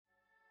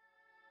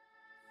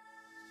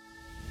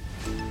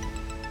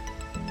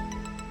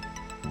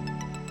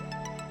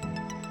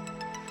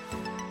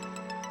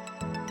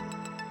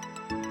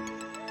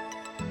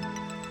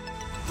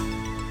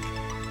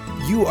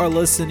You are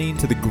listening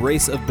to the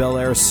Grace of Bel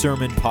Air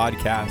Sermon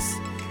Podcast.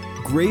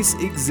 Grace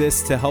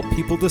exists to help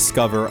people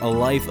discover a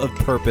life of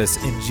purpose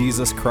in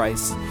Jesus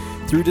Christ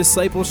through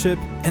discipleship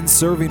and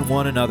serving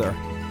one another.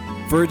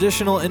 For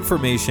additional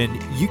information,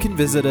 you can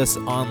visit us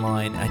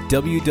online at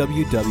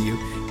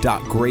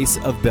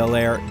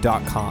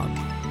www.graceofbelair.com.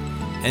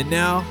 And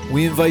now,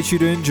 we invite you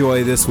to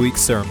enjoy this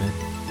week's sermon.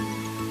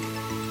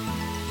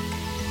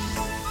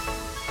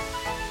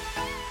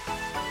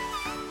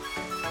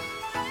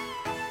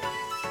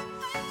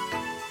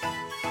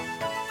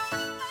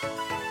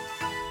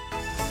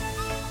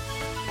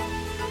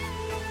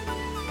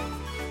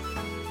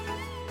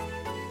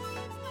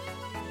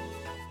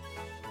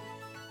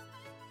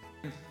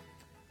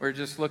 We're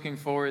just looking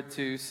forward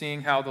to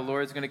seeing how the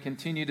Lord's going to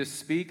continue to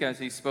speak as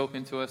He's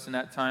spoken to us in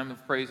that time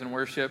of praise and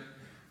worship.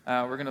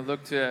 We're going to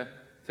look to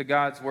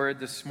God's Word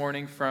this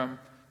morning from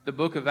the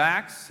book of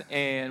Acts,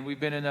 and we've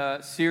been in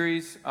a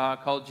series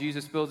called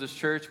Jesus Builds His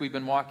Church. We've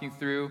been walking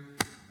through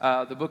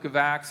the book of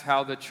Acts,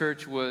 how the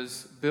church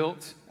was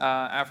built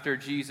after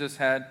Jesus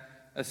had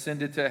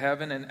ascended to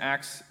heaven. In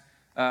Acts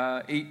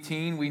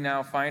 18, we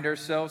now find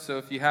ourselves. So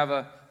if you have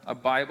a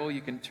Bible,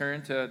 you can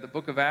turn to the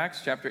book of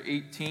Acts, chapter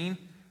 18.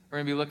 We're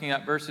going to be looking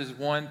at verses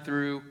 1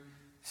 through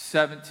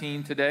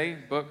 17 today.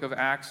 Book of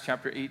Acts,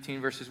 chapter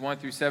 18, verses 1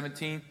 through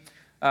 17.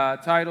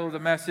 Title of the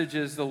message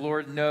is The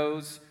Lord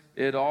Knows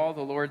It All. The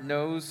Lord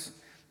knows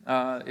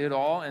it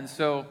all. And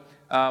so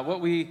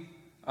what we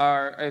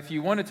are, if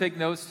you want to take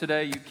notes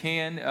today, you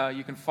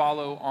can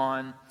follow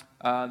on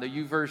the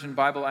YouVersion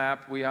Bible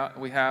app. We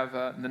have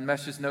the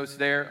message notes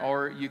there,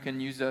 or you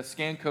can use a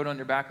scan code on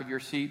the back of your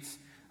seats.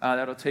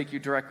 That'll take you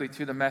directly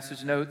to the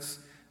message notes.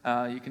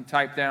 You can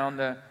type down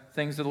the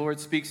things the Lord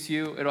speaks to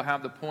you. It'll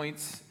have the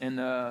points and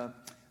the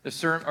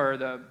sermon, or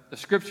the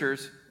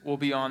scriptures will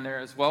be on there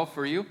as well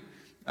for you.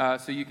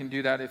 So you can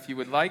do that if you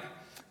would like.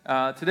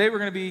 Today we're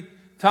going to be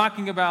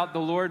talking about the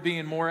Lord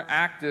being more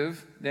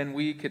active than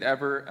we could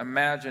ever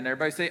imagine.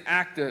 Everybody say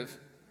active.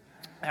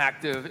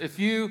 Active. If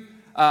you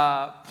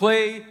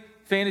play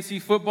fantasy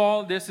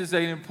football, this is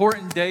an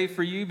important day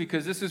for you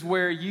because this is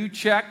where you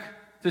check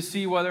to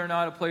see whether or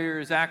not a player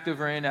is active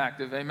or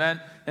inactive.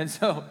 Amen? And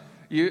so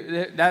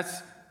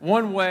that's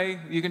one way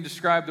you can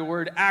describe the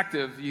word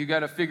active. You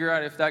got to figure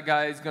out if that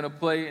guy is going to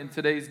play in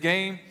today's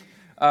game.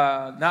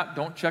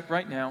 Don't check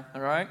right now, all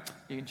right?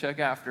 You can check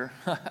after.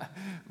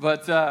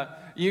 But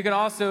you can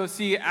also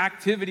see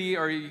activity,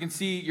 or you can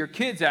see your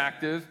kids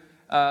active,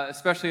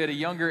 especially at a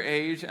younger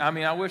age. I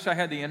mean, I wish I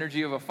had the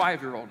energy of a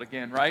 5-year-old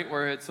again, right?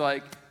 Where it's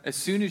like, as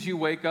soon as you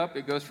wake up,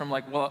 it goes from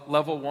like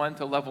level 1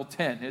 to level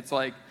 10. It's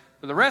like,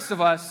 for the rest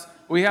of us,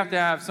 we have to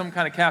have some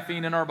kind of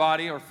caffeine in our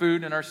body or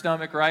food in our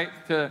stomach, right?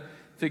 To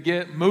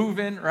get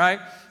moving, right?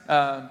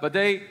 But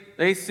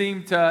they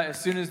seem to, as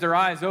soon as their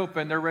eyes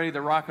open, they're ready to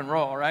rock and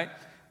roll, right?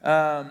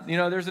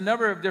 There's a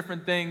number of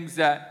different things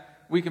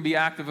that we can be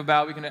active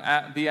about. We can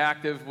be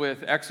active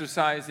with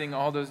exercising,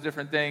 all those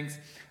different things.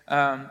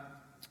 When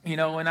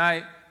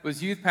I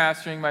was youth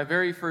pastoring my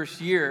very first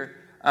year,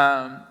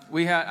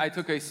 I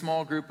took a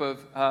small group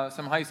of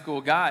some high school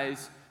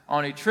guys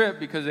on a trip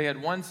because they had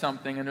won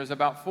something, and there's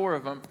about 4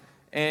 of them.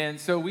 And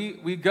so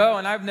we go,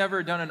 and I've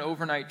never done an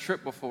overnight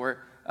trip before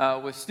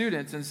with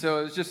students, and so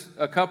it was just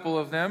a couple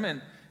of them,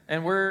 and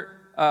we're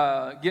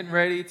getting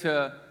ready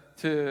to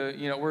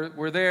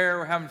we're there,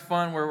 we're having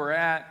fun where we're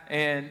at,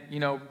 and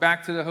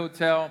back to the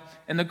hotel.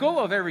 And the goal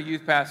of every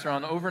youth pastor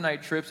on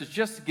overnight trips is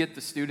just to get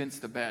the students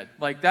to bed.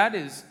 Like that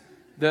is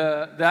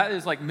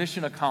like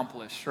mission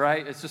accomplished,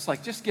 right? It's just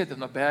like, just get them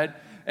to bed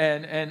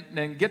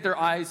and get their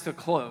eyes to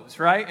close,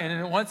 right?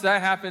 And then once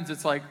that happens,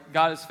 it's like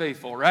God is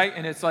faithful, right?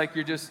 And it's like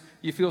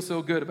you feel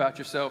so good about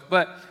yourself.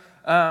 But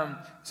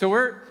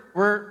so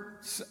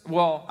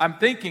I'm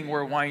thinking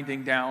we're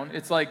winding down.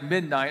 It's like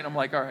midnight. I'm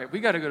like, all right, we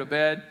got to go to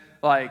bed.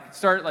 Like,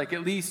 start like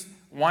at least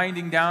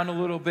winding down a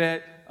little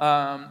bit.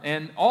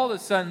 And all of a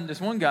sudden, this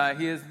one guy,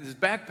 he has this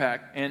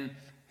backpack, and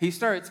he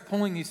starts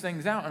pulling these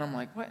things out. And I'm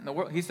like, what in the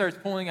world? He starts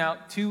pulling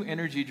out 2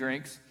 energy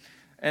drinks,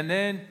 and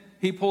then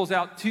he pulls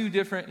out two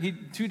different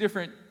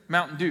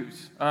Mountain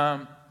Dews.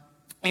 And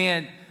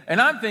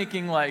I'm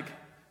thinking like,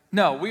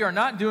 no, we are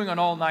not doing an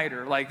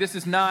all-nighter. Like, this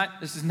is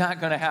not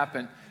going to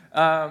happen.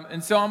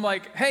 And so I'm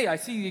like, hey, I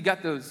see you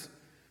got those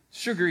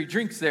sugary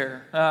drinks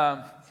there.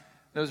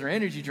 Those are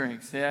energy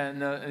drinks. Yeah, and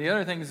the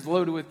other thing is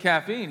loaded with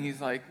caffeine. He's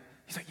like,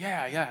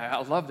 yeah,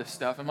 I love this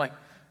stuff. I'm like,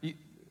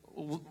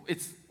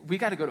 we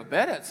got to go to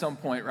bed at some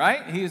point,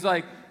 right? And he's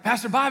like,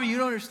 Pastor Bobby, you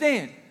don't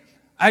understand.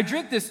 I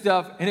drink this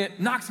stuff, and it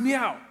knocks me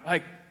out.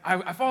 Like,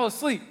 I fall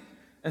asleep.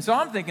 And so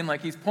I'm thinking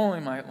like he's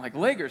pulling my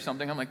leg or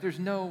something. I'm like, there's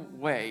no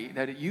way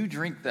that you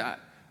drink that.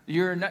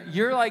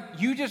 You're like,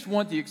 you just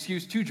want the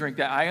excuse to drink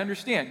that. I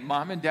understand.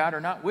 Mom and Dad are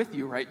not with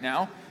you right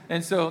now.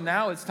 And so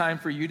now it's time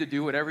for you to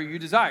do whatever you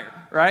desire,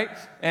 right?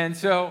 And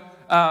so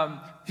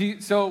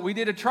we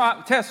did a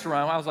test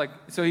run. I was like,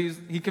 so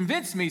he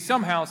convinced me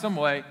somehow, some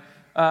way,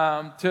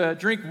 to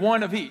drink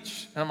one of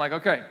each. And I'm like,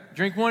 okay,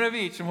 drink one of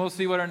each, and we'll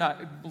see whether or not.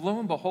 Lo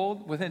and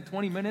behold, within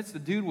 20 minutes, the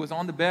dude was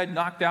on the bed,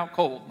 knocked out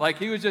cold. Like,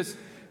 he was just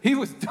he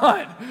was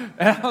done.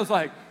 And I was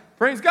like,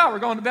 praise God, we're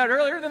going to bed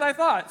earlier than I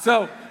thought.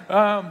 So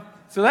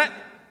that,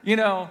 he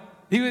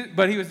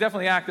was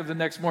definitely active the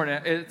next morning.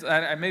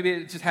 Maybe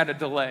it just had a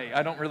delay.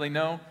 I don't really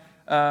know.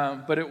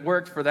 But it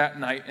worked for that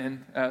night,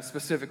 and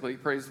specifically,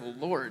 praise the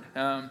Lord.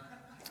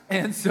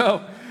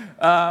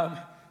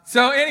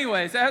 So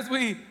anyways, as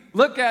we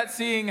look at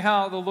seeing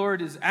how the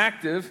Lord is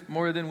active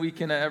more than we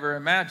can ever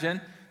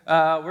imagine,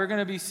 we're going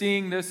to be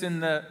seeing this in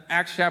the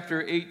Acts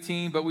chapter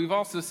 18, but we've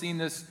also seen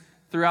this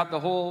throughout the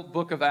whole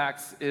book of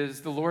Acts,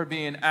 is the Lord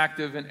being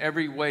active in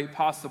every way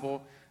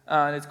possible.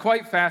 And it's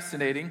quite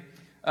fascinating,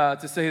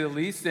 to say the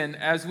least. And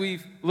as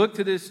we've looked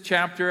to this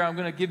chapter, I'm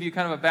going to give you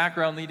kind of a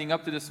background leading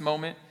up to this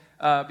moment,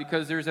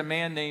 because there's a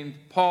man named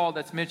Paul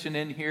that's mentioned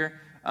in here.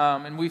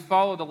 And we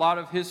followed a lot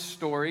of his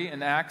story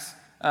in Acts,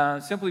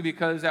 simply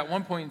because at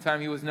one point in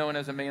time he was known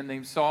as a man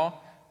named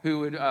Saul, who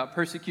would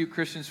persecute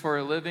Christians for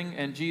a living,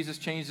 and Jesus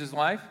changed his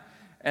life.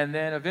 And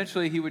then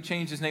eventually he would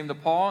change his name to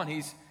Paul, and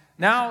he's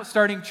now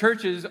starting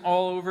churches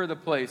all over the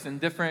place, in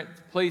different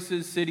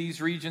places,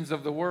 cities, regions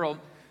of the world.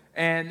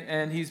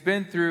 And he's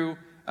been through,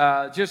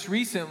 just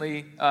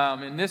recently,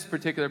 in this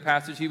particular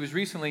passage, he was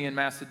recently in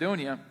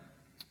Macedonia,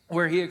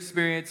 where he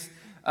experienced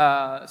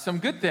some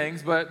good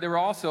things, but there were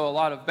also a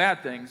lot of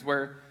bad things,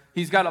 where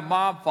he's got a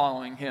mob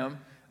following him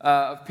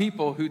of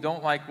people who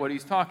don't like what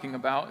he's talking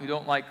about, who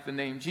don't like the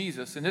name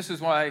Jesus. And this is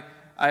why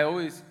I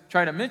always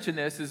try to mention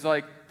this, is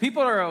like,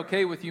 people are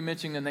okay with you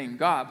mentioning the name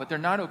God, but they're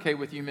not okay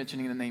with you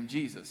mentioning the name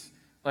Jesus.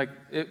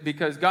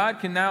 Because God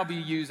can now be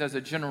used as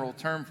a general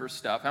term for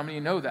stuff. How many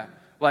of you know that?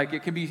 Like,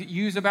 it can be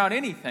used about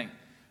anything.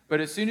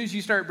 But as soon as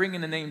you start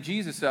bringing the name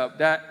Jesus up,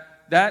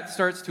 that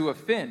starts to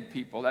offend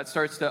people. That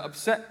starts to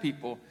upset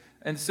people.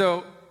 And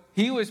so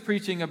he was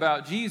preaching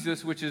about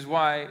Jesus, which is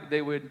why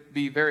they would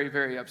be very,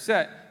 very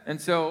upset. And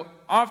so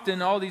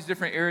often all these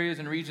different areas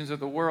and regions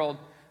of the world,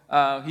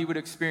 he would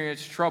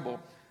experience trouble.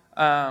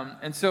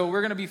 And so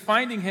we're going to be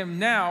finding him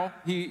now.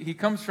 He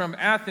comes from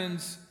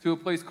Athens to a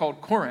place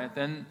called Corinth.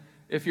 And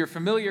if you're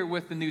familiar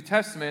with the New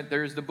Testament,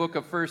 there's the book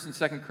of 1st and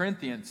 2nd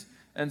Corinthians.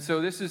 And so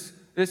this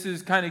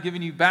is kind of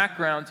giving you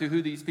background to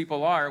who these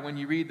people are when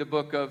you read the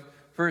book of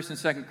 1st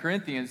and 2nd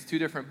Corinthians, two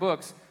different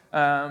books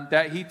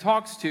that he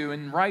talks to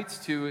and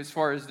writes to as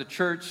far as the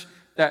church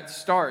that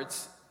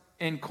starts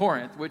in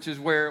Corinth, which is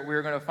where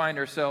we're going to find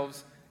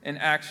ourselves in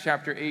Acts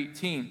chapter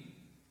 18.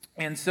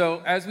 And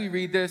so as we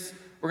read this,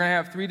 we're going to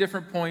have three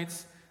different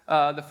points.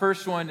 The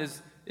first one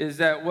is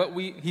that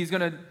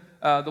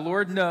the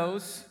Lord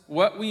knows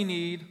what we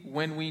need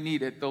when we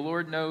need it. The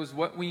Lord knows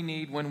what we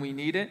need when we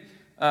need it.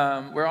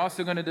 We're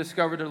also going to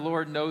discover the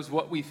Lord knows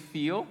what we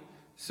feel,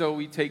 so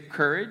we take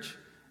courage.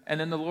 And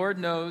then the Lord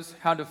knows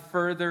how to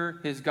further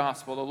his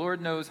gospel. The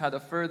Lord knows how to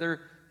further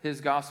his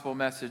gospel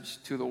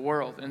message to the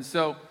world. And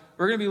so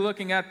we're going to be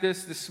looking at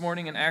this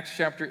morning in Acts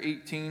chapter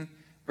 18.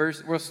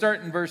 We'll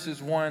start in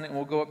verses 1 and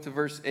we'll go up to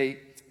verse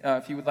 8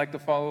 if you would like to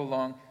follow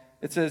along.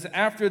 It says,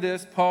 "After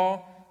this,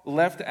 Paul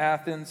left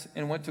Athens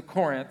and went to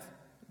Corinth.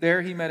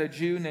 There he met a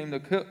Jew named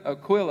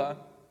Aquila,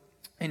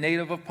 a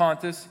native of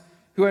Pontus,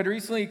 who had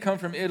recently come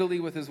from Italy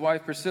with his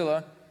wife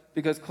Priscilla,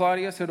 because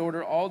Claudius had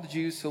ordered all the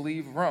Jews to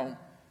leave Rome.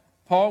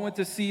 Paul went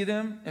to see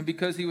them, and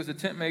because he was a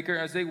tent maker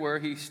as they were,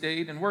 he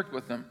stayed and worked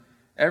with them.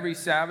 Every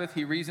Sabbath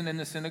he reasoned in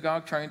the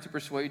synagogue, trying to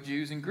persuade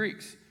Jews and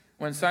Greeks.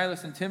 When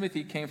Silas and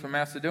Timothy came from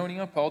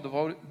Macedonia, Paul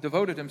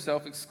devoted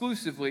himself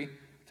exclusively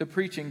to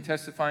preaching,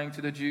 testifying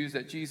to the Jews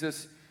that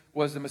Jesus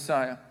was the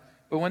Messiah.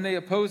 But when they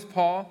opposed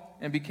Paul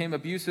and became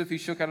abusive, he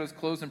shook out his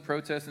clothes in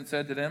protest and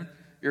said to them,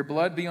 'Your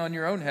blood be on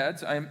your own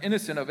heads. I am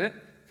innocent of it.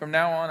 From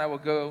now on I will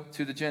go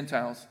to the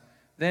Gentiles.'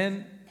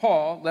 Then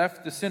Paul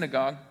left the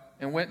synagogue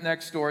and went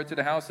next door to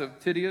the house of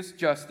Titius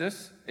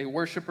Justus, a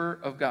worshiper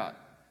of God.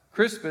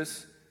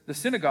 Crispus, the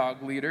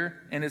synagogue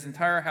leader, and his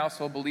entire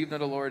household believed in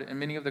the Lord, and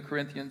many of the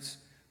Corinthians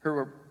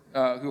who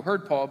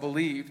heard Paul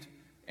believed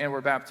and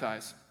were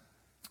baptized."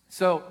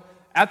 So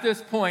at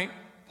this point,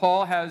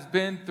 Paul has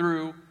been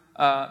through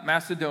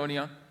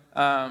Macedonia.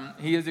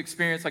 He has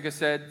experienced, like I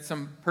said,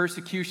 some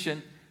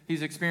persecution.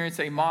 He's experienced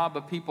a mob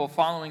of people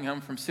following him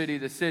from city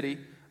to city.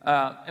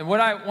 And what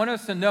I want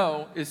us to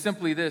know is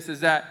simply this, is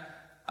that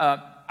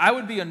I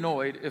would be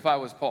annoyed if I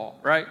was Paul,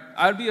 right?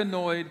 I would be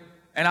annoyed,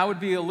 and I would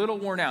be a little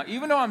worn out.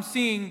 Even though I'm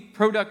seeing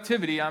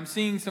productivity, I'm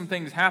seeing some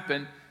things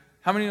happen,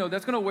 how many know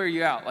that's going to wear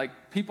you out?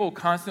 Like, people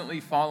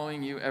constantly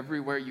following you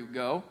everywhere you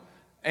go.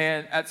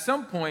 And at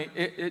some point,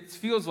 it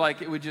feels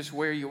like it would just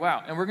wear you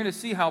out. And we're going to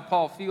see how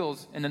Paul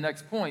feels in the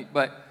next point.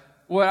 But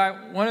what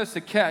I want us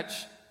to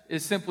catch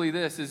is simply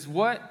this, is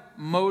what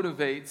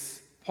motivates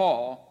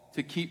Paul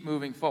to keep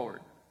moving forward?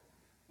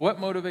 What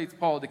motivates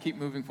Paul to keep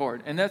moving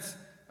forward? And that's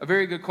a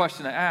very good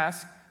question to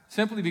ask,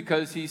 simply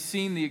because he's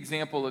seen the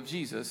example of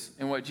Jesus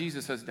and what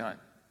Jesus has done.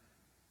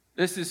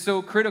 This is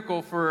so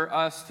critical for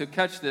us to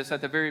catch this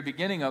at the very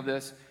beginning of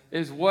this,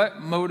 is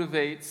what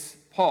motivates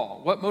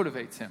Paul? What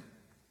motivates him?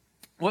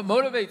 What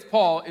motivates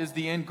Paul is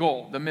the end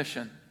goal, the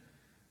mission.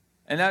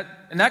 And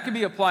that can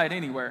be applied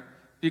anywhere,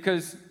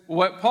 because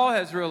what Paul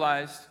has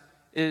realized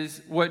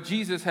is what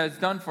Jesus has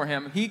done for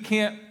him. He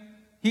can't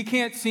he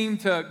can't seem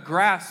to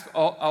grasp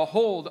a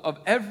hold of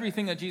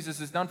everything that Jesus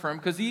has done for him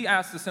because he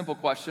asks the simple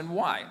question,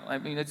 why? I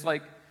mean, it's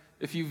like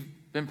if you've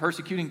been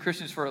persecuting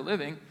Christians for a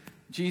living,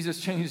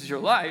 Jesus changes your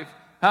life.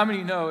 How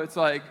many know it's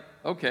like,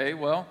 okay,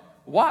 well,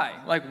 why?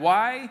 Like,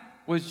 why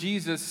was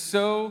Jesus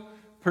so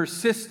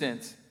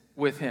persistent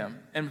with him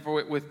and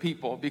with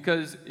people?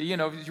 Because,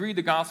 if you read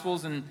the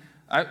Gospels and,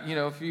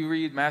 if you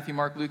read Matthew,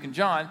 Mark, Luke, and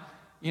John,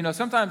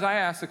 sometimes I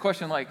ask the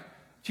question like,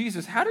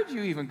 Jesus, how did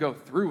you even go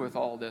through with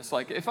all this?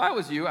 Like, if I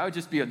was you, I would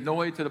just be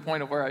annoyed to the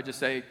point of where I just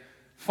say,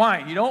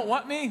 fine, you don't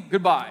want me?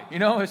 Goodbye.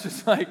 It's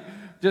just like,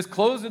 just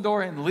close the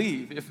door and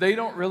leave if they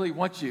don't really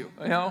want you,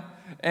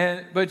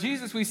 But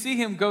Jesus, we see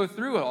him go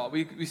through it all.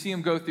 We see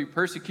him go through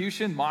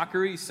persecution,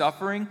 mockery,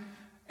 suffering.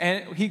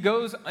 And he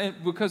goes,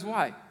 because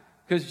why?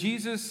 Because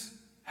Jesus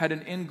had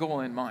an end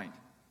goal in mind.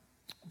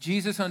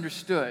 Jesus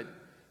understood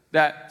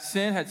that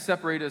sin had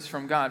separated us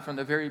from God from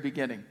the very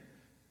beginning.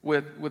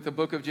 With the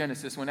book of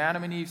Genesis. When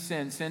Adam and Eve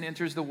sin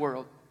enters the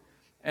world.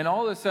 And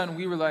all of a sudden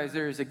we realize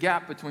there is a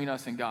gap between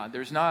us and God.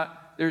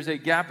 There's a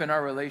gap in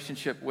our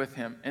relationship with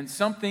him. And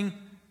something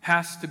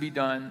has to be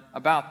done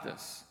about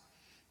this.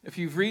 If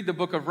you read the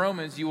book of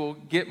Romans, you will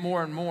get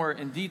more and more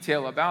in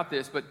detail about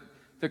this. But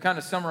to kind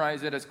of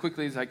summarize it as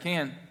quickly as I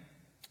can,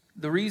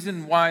 the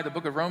reason why the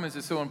book of Romans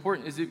is so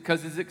important is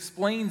because it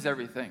explains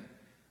everything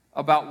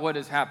about what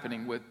is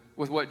happening with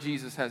what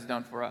Jesus has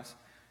done for us.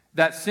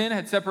 That sin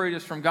had separated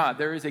us from God.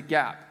 There is a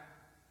gap.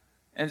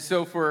 And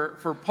so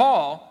for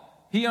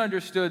Paul, he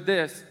understood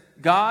this.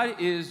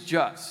 God is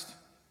just.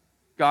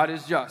 God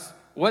is just.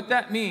 What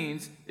that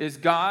means is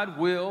God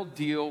will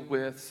deal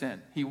with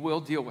sin. He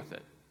will deal with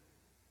it.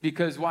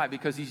 Because why?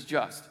 Because he's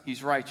just.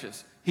 He's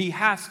righteous. He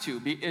has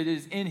to. It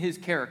is in his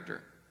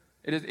character.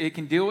 He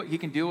can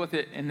deal with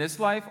it in this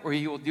life, or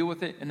he will deal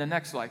with it in the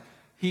next life.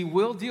 He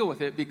will deal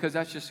with it because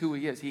that's just who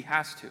he is. He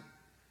has to.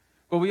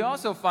 But we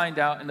also find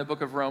out in the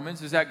book of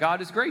Romans is that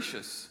God is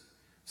gracious.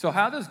 So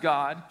how does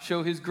God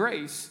show his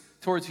grace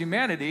towards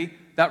humanity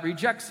that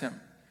rejects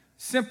him?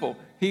 Simple.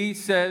 He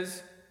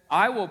says,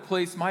 I will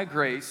place my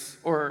grace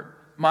or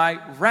my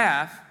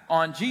wrath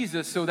on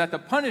Jesus so that the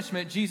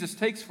punishment Jesus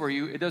takes for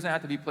you, it doesn't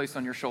have to be placed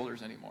on your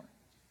shoulders anymore.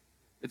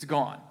 It's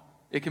gone.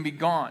 It can be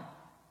gone.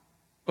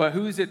 But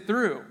who is it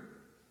through?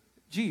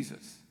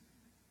 Jesus.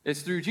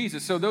 It's through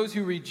Jesus. So those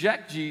who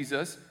reject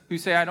Jesus, who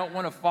say, I don't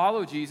want to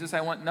follow Jesus,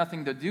 I want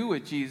nothing to do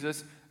with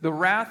Jesus, the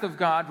wrath of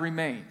God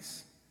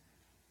remains.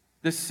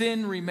 The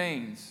sin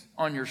remains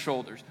on your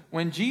shoulders.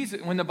 When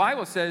the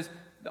Bible says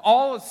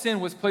all of sin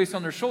was placed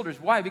on their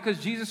shoulders, why? Because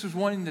Jesus was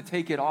wanting to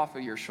take it off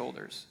of your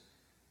shoulders.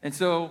 And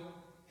so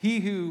he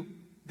who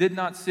did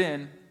not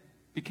sin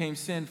became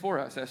sin for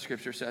us, as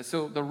Scripture says.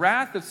 So the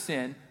wrath of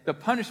sin, the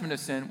punishment of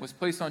sin, was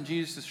placed on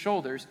Jesus'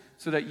 shoulders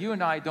so that you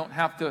and I don't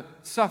have to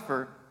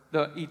suffer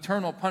the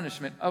eternal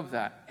punishment of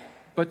that.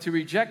 But to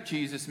reject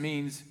Jesus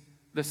means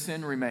the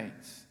sin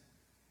remains.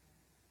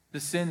 The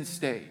sin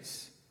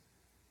stays.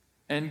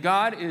 And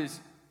God is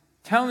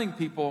telling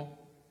people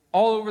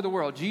all over the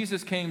world,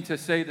 Jesus came to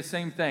say the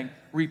same thing.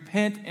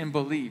 Repent and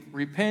believe.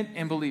 Repent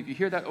and believe. You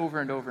hear that over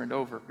and over and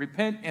over.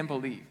 Repent and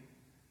believe.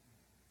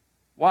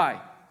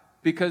 Why?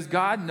 Because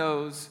God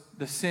knows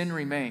the sin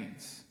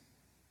remains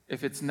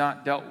if it's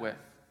not dealt with.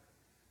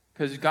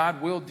 Because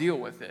God will deal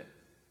with it.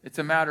 It's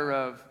a matter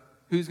of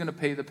who's going to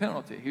pay the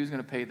penalty, who's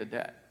going to pay the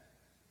debt.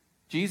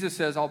 Jesus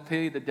says, I'll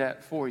pay the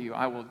debt for you.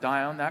 I will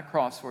die on that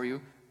cross for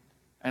you,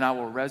 and I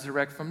will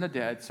resurrect from the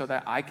dead so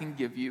that I can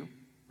give you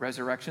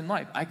resurrection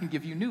life. I can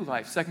give you new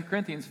life. 2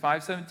 Corinthians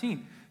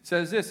 5:17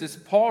 says this. It's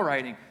Paul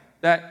writing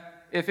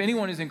that if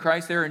anyone is in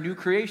Christ, they're a new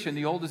creation.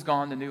 The old is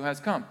gone, the new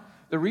has come.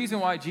 The reason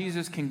why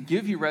Jesus can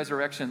give you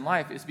resurrection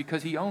life is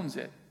because he owns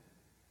it.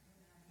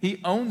 He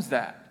owns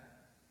that.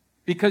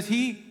 Because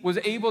he was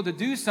able to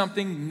do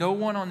something no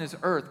one on this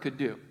earth could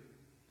do.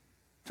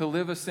 To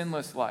live a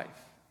sinless life.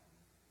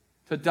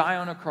 To die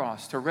on a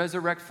cross. To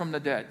resurrect from the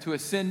dead. To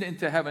ascend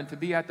into heaven. To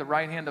be at the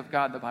right hand of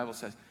God, the Bible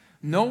says.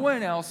 No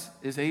one else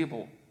is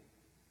able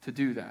to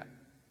do that.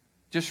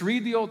 Just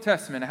read the Old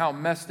Testament, how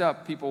messed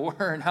up people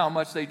were and how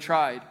much they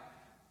tried.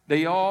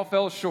 They all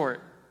fell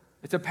short.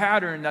 It's a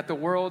pattern that the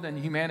world and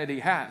humanity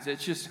has.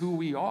 It's just who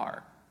we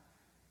are.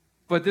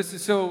 But this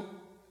is so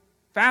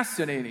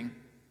fascinating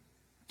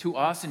to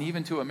us and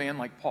even to a man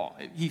like Paul.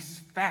 He's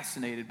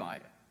fascinated by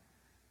it,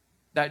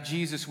 that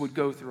Jesus would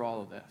go through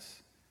all of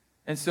this.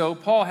 And so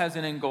Paul has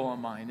an end goal in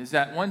mind, is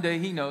that one day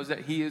he knows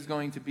that he is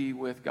going to be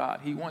with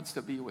God. He wants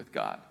to be with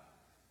God.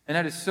 And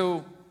that is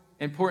so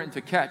important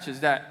to catch,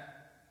 is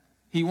that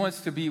he wants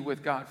to be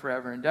with God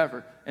forever and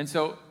ever. And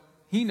so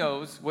he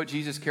knows what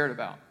Jesus cared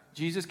about.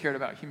 Jesus cared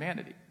about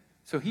humanity.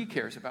 So he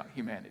cares about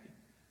humanity.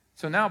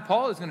 So now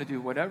Paul is going to do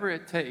whatever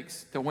it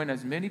takes to win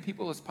as many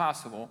people as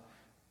possible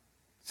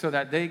so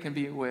that they can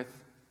be with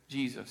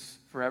Jesus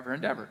forever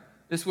and ever.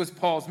 This was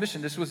Paul's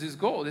mission. This was his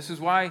goal. This is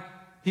why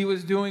he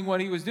was doing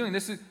what he was doing.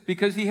 This is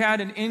because he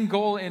had an end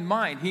goal in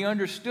mind. He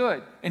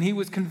understood and he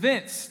was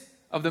convinced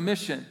of the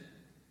mission.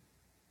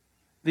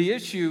 The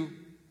issue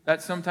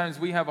that sometimes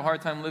we have a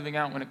hard time living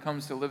out when it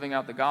comes to living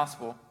out the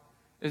gospel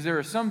is there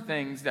are some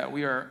things that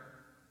we are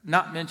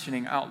not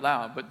mentioning out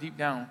loud, but deep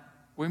down,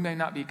 we may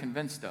not be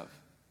convinced of.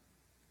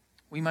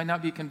 We might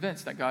not be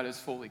convinced that God is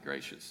fully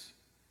gracious.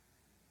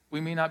 We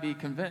may not be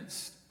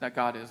convinced that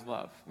God is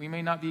love. We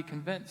may not be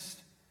convinced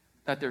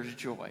that there's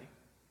joy.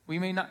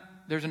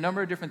 There's a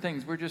number of different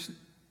things we're just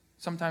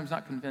sometimes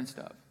not convinced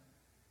of.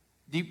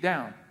 Deep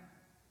down,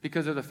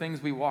 because of the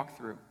things we walk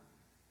through.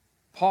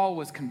 Paul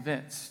was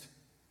convinced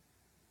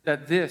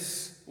that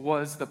this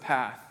was the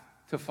path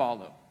to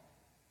follow.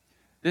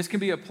 This can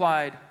be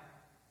applied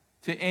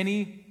to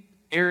any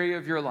area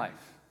of your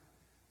life.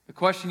 The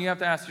question you have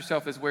to ask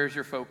yourself is, where's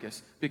your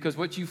focus? Because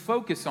what you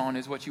focus on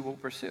is what you will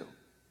pursue.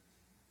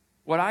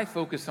 What I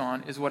focus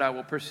on is what I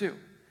will pursue.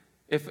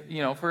 If,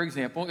 for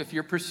example, if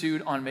you're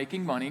pursued on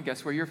making money,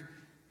 guess what you're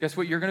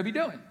going to be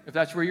doing if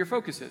that's where your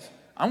focus is?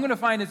 I'm going to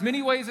find as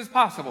many ways as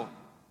possible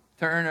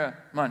to earn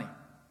money.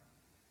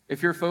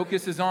 If your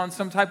focus is on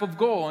some type of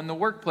goal in the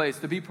workplace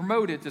to be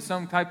promoted to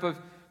some type of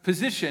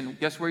position,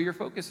 guess where your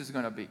focus is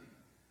going to be?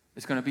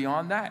 It's going to be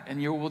on that,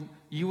 and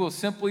you will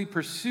simply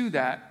pursue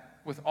that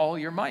with all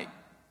your might.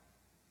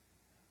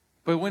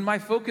 But when my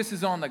focus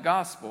is on the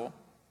gospel,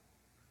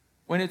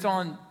 when it's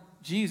on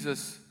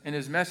Jesus and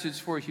his message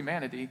for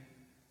humanity,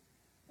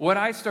 what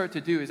I start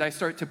to do is I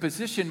start to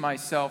position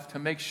myself to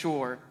make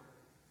sure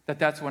that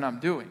that's what I'm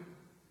doing.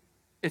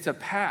 It's a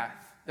path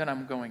that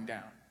I'm going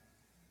down.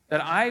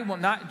 That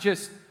I'm not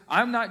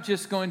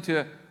just going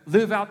to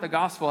live out the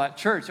gospel at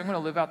church. I'm going to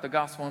live out the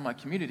gospel in my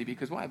community.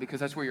 Because why? Because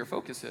that's where your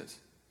focus is.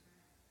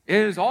 It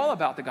is all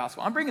about the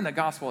gospel. I'm bringing the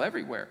gospel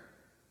everywhere.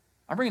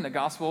 I'm bringing the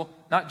gospel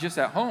not just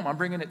at home. I'm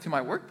bringing it to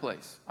my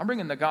workplace. I'm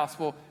bringing the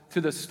gospel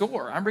to the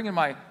store. I'm bringing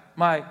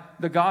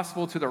the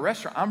gospel to the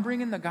restaurant. I'm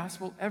bringing the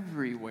gospel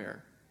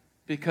everywhere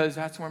because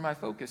that's where my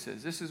focus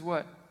is. This is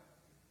what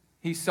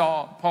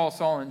Paul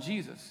saw in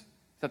Jesus,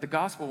 that the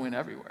gospel went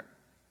everywhere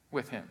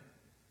with him.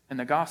 And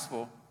the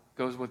gospel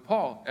goes with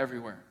Paul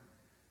everywhere.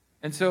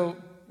 And so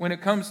when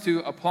it comes to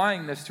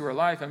applying this to our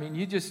life, I mean,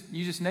 you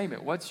just name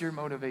it. What's your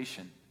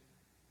motivation?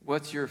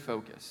 What's your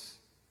focus?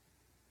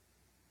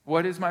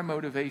 What is my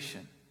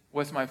motivation?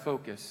 What's my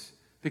focus?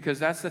 Because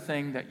that's the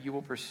thing that you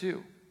will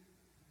pursue.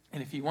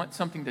 And if you want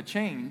something to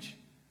change,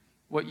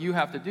 what you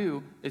have to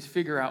do is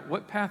figure out,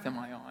 what path am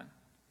I on?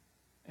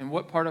 And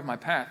what part of my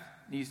path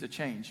needs to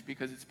change,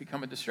 because it's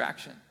become a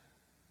distraction.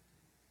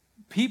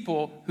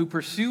 People who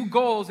pursue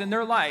goals in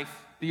their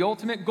life, the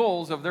ultimate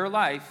goals of their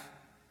life,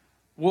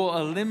 will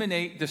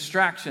eliminate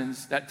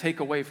distractions that take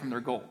away from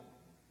their goal.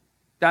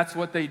 That's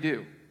what they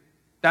do.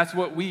 That's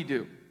what we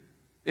do.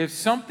 If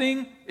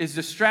something is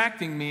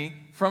distracting me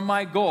from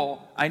my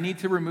goal, I need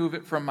to remove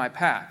it from my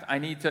path.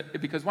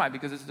 Because why?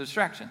 Because it's a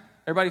distraction.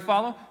 Everybody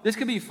follow? This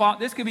could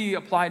be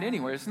applied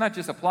anywhere. It's not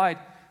just applied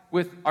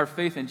with our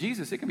faith in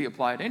Jesus. It can be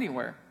applied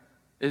anywhere.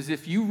 Is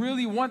if you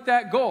really want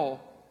that goal,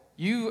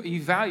 you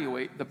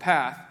evaluate the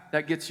path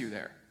that gets you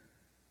there.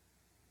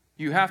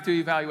 You have to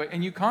evaluate,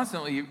 and you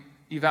constantly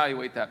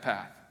evaluate that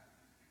path.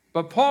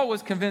 But Paul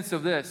was convinced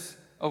of this,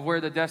 of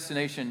where the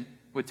destination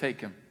would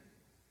take him.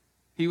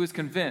 He was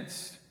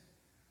convinced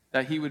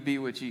that he would be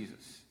with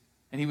Jesus.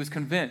 And he was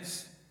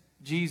convinced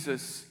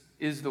Jesus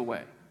is the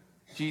way.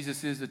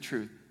 Jesus is the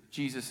truth.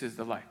 Jesus is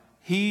the light.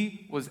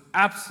 He was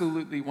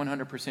absolutely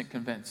 100%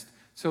 convinced.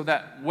 So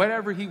that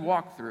whatever he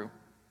walked through,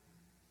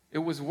 it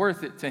was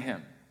worth it to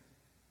him.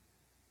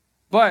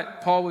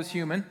 But Paul was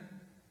human.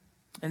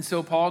 And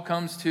so Paul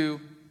comes to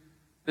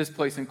this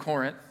place in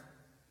Corinth.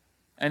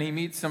 And he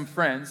meets some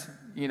friends,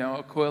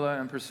 Aquila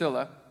and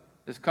Priscilla,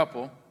 this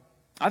couple.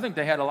 I think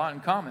they had a lot in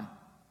common.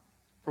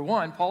 For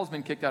one, Paul's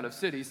been kicked out of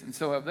cities, and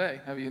so have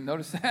they. Have you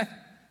noticed that?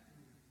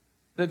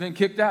 They've been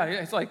kicked out.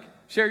 It's like,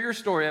 share your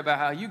story about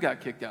how you got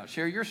kicked out.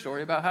 Share your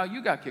story about how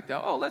you got kicked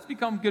out. Oh, let's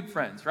become good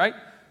friends, right?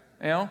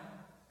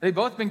 They've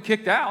both been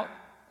kicked out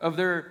of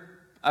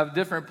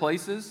different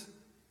places.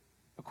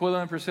 Aquila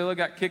and Priscilla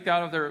got kicked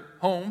out of their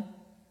home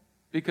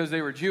because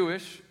they were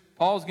Jewish.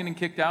 Paul's getting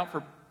kicked out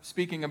for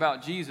speaking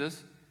about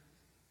Jesus.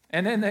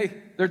 And then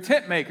they're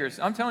tent makers.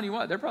 I'm telling you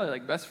what, they're probably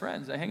like best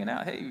friends. They're hanging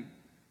out. Hey,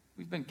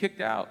 we've been kicked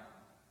out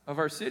of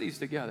our cities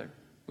together.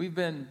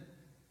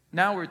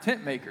 Now we're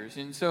tent makers.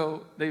 And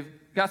so they've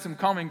got some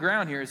common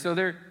ground here. So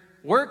they're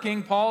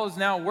working. Paul is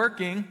now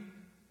working,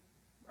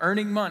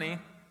 earning money.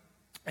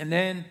 And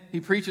then he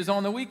preaches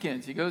on the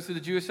weekends. He goes to the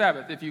Jewish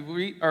Sabbath.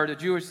 Or the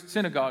Jewish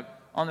synagogue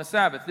on the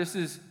Sabbath. This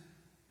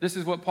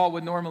is what Paul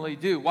would normally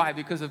do. Why?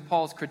 Because of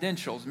Paul's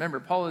credentials. Remember,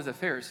 Paul is a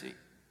Pharisee.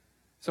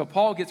 So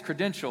Paul gets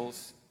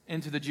credentials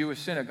into the Jewish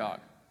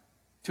synagogue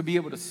to be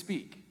able to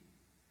speak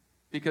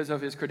because of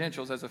his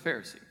credentials as a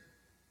Pharisee.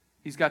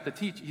 He's got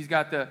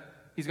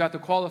the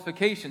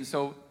qualifications,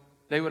 so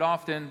they would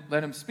often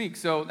let him speak.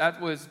 So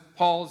that was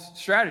Paul's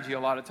strategy a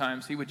lot of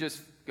times. He would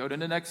just go to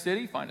the next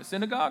city, find a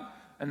synagogue,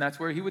 and that's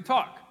where he would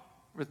talk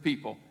with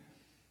people.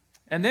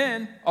 And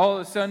then all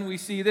of a sudden we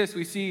see this.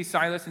 We see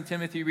Silas and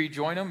Timothy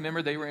rejoin him.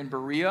 Remember, they were in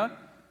Berea.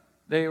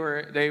 They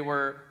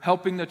were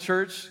helping the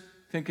church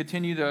can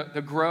continue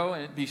to grow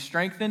and be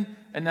strengthened.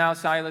 And now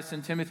Silas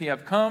and Timothy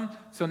have come.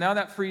 So now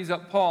that frees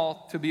up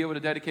Paul to be able to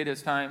dedicate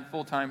his time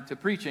full time to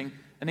preaching.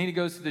 And then he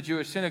goes to the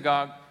Jewish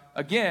synagogue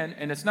again,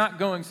 and it's not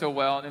going so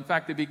well. In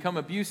fact, they become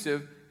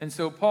abusive. And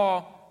so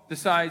Paul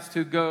decides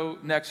to go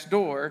next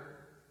door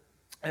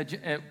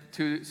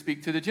to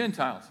speak to the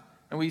Gentiles.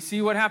 And we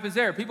see what happens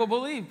there. People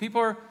believe.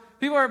 People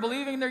are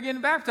believing, they're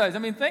getting baptized. I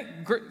mean,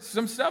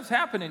 some stuff's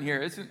happening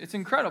here. It's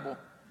incredible.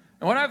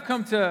 And what I've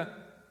come to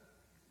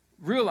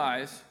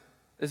realize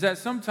is that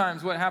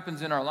sometimes what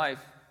happens in our life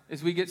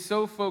is we get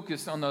so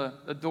focused on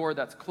the door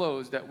that's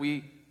closed that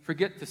we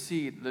forget to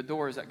see the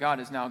doors that God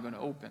is now going to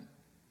open.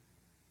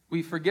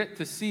 We forget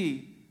to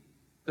see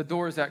the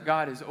doors that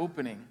God is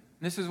opening.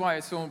 And this is why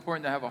it's so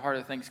important to have a heart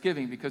of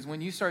thanksgiving, because when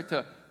you start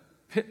to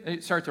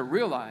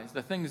realize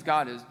the things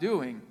God is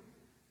doing,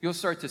 you'll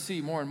start to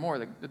see more and more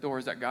the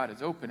doors that God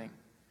is opening.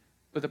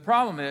 But the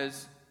problem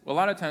is, a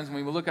lot of times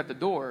when we look at the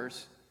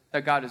doors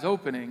that God is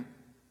opening,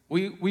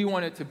 we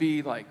want it to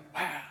be like,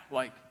 wow,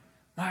 like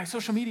my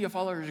social media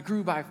followers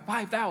grew by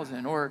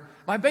 5,000, or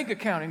my bank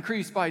account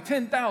increased by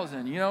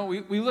 10,000. You know,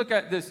 we look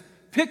at this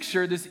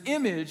picture, this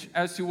image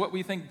as to what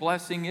we think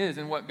blessing is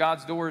and what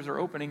God's doors are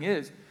opening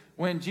is,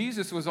 when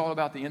Jesus was all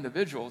about the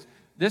individuals.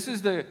 This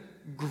is the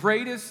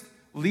greatest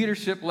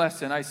leadership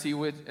lesson I see,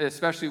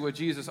 especially with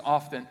Jesus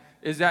often,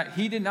 is that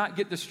he did not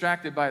get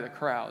distracted by the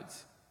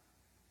crowds.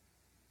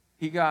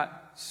 He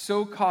got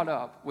so caught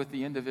up with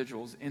the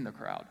individuals in the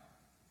crowd.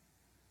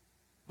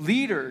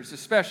 Leaders,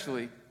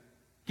 especially,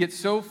 get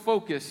so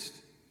focused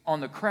on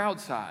the crowd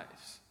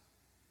size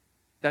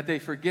that they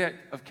forget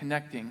of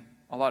connecting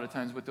a lot of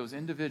times with those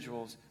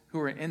individuals who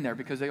are in there,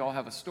 because they all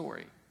have a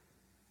story.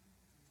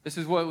 This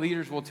is what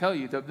leaders will tell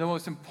you. The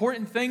most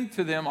important thing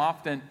to them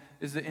often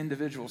is the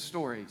individual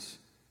stories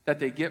that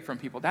they get from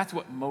people. That's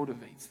what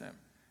motivates them.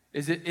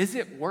 Is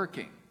it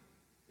working?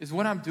 Is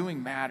what I'm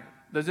doing matter?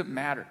 Does it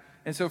matter?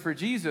 And so for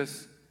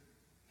Jesus,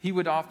 he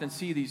would often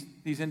see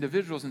these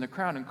individuals in the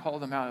crowd and call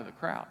them out of the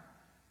crowd.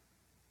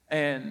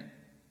 And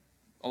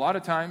a lot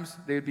of times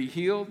they would be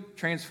healed,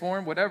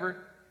 transformed, whatever.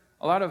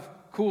 A lot of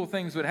cool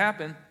things would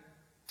happen.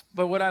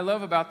 But what I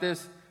love about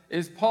this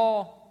is if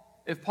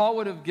Paul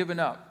would have given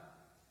up,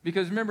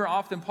 because remember,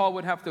 often Paul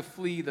would have to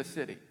flee the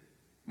city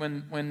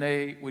when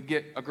they would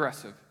get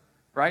aggressive,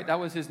 right? That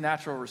was his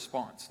natural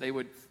response. He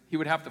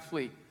would have to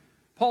flee.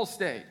 Paul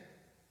stayed.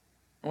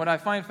 And what I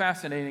find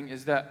fascinating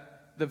is that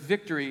the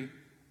victory,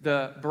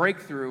 the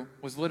breakthrough,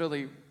 was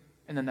literally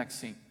in the next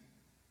scene.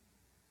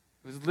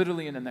 It was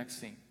literally in the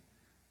next scene.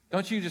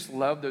 Don't you just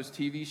love those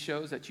TV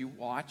shows that you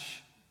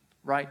watch,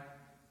 right?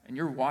 And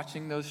you're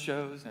watching those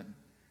shows, and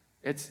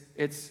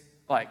it's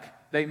like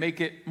they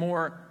make it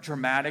more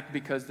dramatic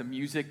because the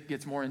music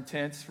gets more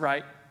intense,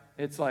 right?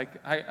 It's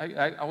like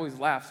I always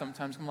laugh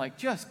sometimes. I'm like,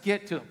 just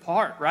get to the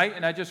part, right?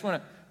 And I just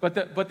want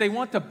to, but they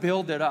want to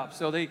build it up,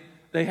 so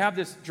they have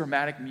this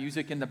dramatic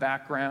music in the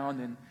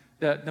background, and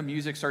the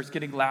music starts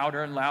getting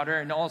louder and louder,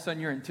 and all of a sudden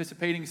you're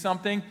anticipating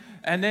something,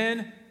 and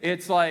then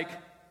it's like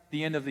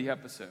the end of the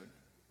episode,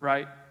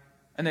 right?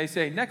 And they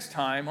say, next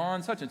time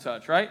on such and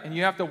such, right? And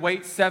you have to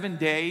wait 7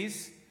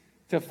 days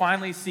to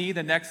finally see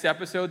the next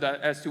episode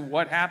as to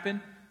what happened.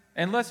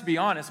 And let's be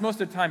honest,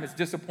 most of the time it's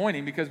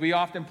disappointing, because we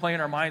often play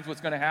in our minds what's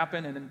going to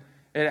happen, and then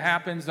it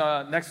happens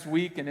next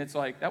week, and it's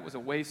like, that was a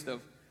waste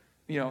of,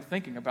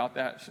 thinking about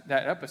that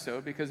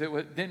episode, because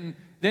it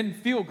didn't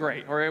feel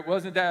great, or it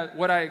wasn't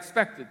what I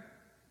expected.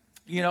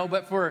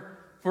 But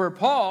for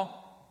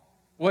Paul,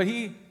 what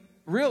he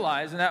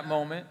realized in that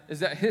moment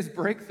is that his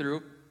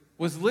breakthrough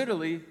was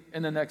literally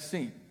in the next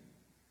scene.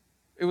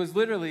 It was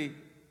literally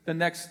the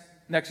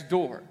next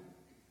door.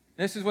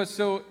 This is what's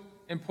so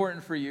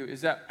important for you,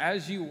 is that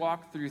as you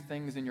walk through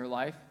things in your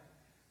life,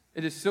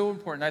 it is so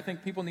important. I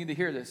think people need to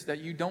hear this, that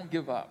you don't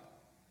give up.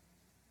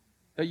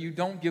 That you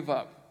don't give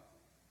up.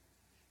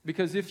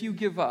 Because if you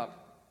give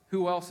up,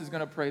 who else is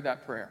going to pray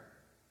that prayer?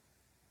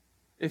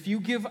 If you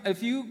give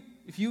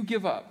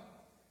up,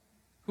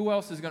 who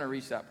else is going to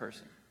reach that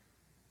person?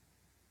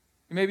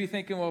 You may be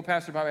thinking, well,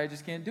 Pastor Bobby, I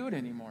just can't do it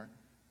anymore.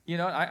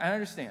 I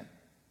understand.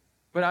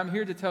 But I'm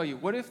here to tell you,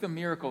 what if the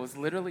miracle is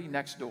literally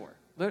next door?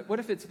 What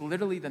if it's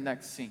literally the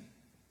next scene?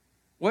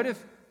 What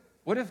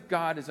if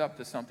God is up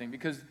to something?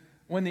 Because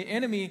when the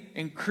enemy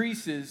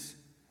increases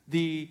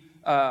the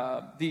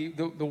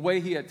way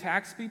he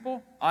attacks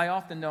people, I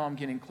often know I'm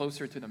getting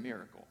closer to the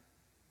miracle.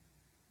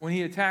 When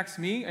he attacks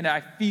me and I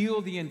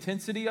feel the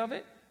intensity of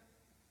it,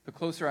 the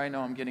closer I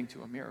know I'm getting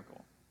to a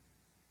miracle.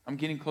 I'm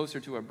getting closer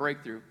to a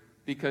breakthrough,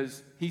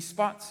 because he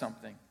spots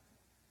something.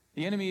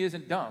 The enemy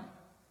isn't dumb.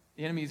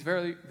 The enemy is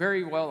very,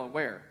 very well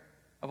aware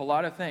of a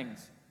lot of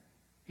things.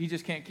 He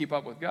just can't keep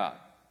up with God.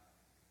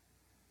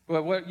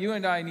 But what you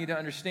and I need to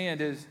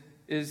understand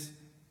is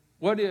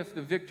what if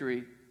the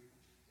victory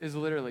is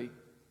literally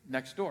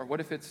next door? What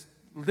if it's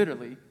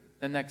literally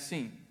the next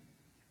scene?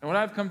 And what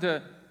I've come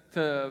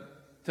to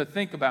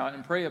think about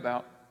and pray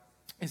about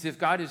is, if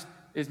God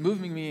is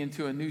moving me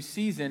into a new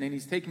season, and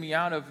he's taking me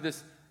out of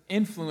this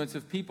influence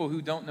of people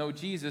who don't know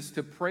Jesus,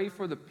 to pray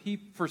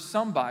for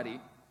somebody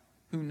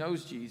who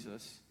knows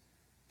Jesus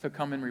to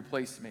come and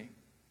replace me.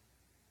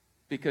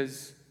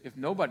 Because if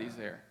nobody's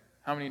there,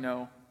 how many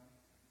know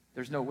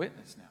there's no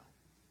witness now?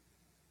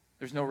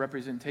 There's no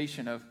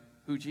representation of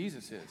who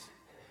Jesus is.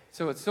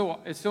 So it's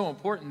so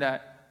important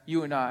that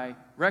you and I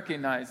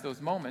recognize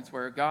those moments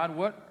where, God,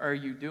 what are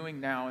you doing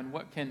now, and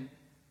what can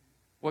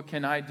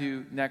I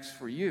do next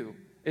for you?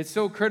 It's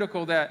so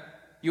critical that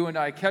you and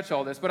I catch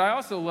all this. But I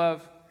also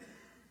love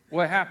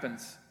what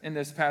happens in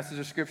this passage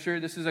of Scripture.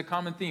 This is a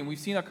common theme. We've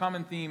seen a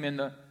common theme in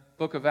the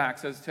book of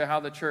Acts as to how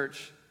the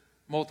church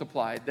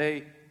multiplied.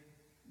 They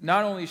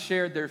not only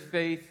shared their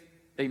faith,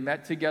 they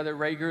met together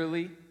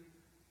regularly.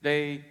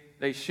 They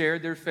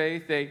shared their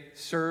faith. They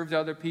served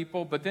other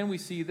people. But then we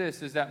see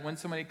this, is that when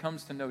somebody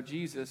comes to know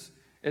Jesus,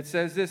 it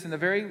says this in the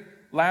very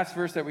last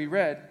verse that we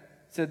read.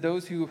 It said,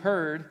 those who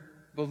heard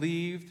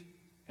believed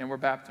and were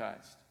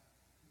baptized.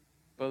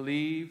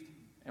 Believed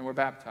and were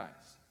baptized.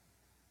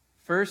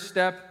 First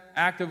step,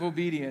 act of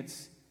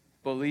obedience.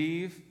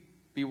 Believe,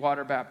 be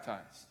water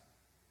baptized.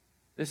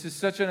 This is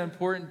such an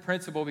important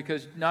principle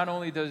because not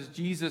only does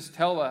Jesus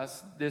tell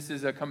us this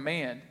is a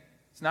command,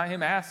 it's not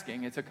him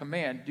asking, it's a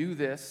command. Do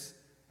this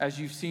as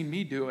you've seen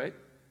me do it.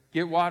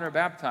 Get water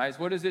baptized.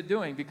 What is it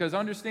doing? Because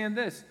understand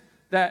this,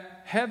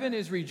 that heaven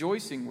is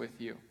rejoicing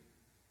with you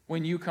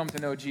when you come to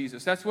know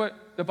Jesus. That's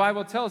what the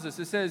Bible tells us.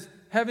 It says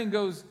heaven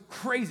goes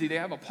crazy. They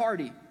have a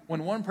party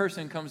when one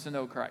person comes to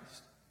know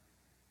Christ.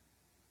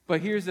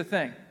 But here's the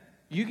thing.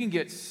 You can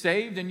get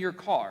saved in your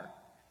car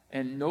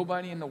and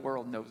nobody in the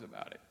world knows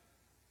about it.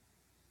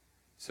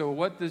 So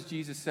what does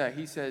Jesus say?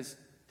 He says,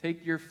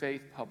 take your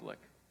faith public.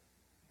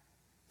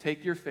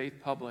 Take your faith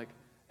public.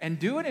 And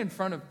do it in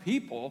front of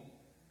people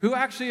who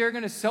actually are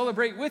going to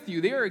celebrate with you.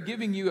 They are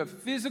giving you a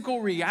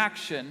physical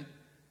reaction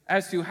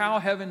as to how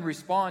heaven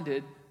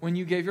responded when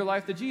you gave your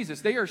life to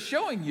Jesus. They are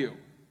showing you,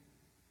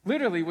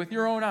 literally with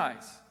your own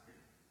eyes.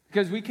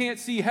 Because we can't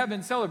see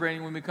heaven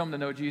celebrating when we come to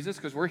know Jesus,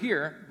 because we're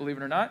here, believe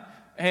it or not.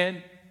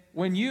 And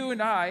when you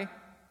and I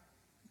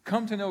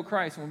come to know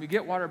Christ, when we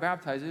get water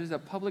baptized, it is a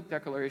public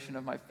declaration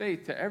of my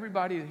faith to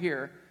everybody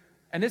here.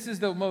 And this is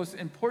the most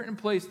important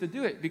place to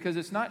do it, because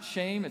it's not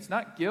shame, it's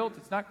not guilt,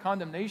 it's not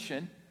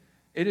condemnation.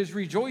 It is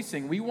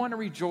rejoicing. We want to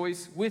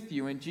rejoice with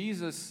you, and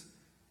Jesus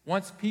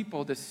wants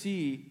people to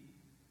see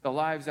the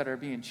lives that are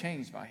being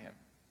changed by him.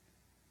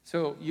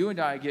 So you and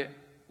I get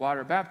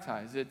water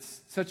baptized.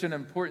 It's such an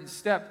important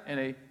step in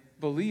a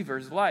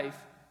believer's life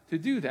to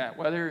do that.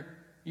 Whether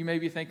you may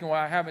be thinking, well,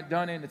 I haven't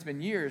done it, it's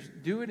been years.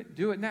 Do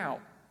it now.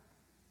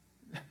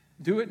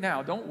 Do it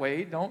now. Don't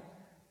wait.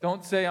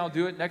 Don't say I'll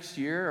do it next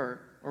year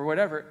or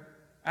whatever.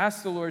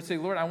 Ask the Lord, say,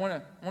 Lord, I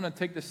want to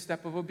take this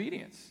step of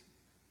obedience.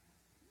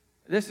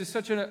 This is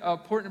such an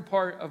important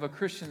part of a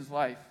Christian's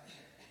life,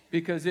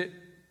 because it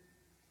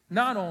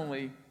not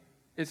only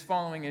is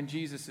following in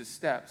Jesus'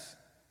 steps,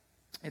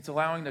 it's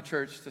allowing the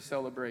church to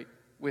celebrate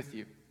with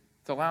you.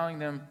 It's allowing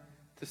them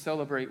to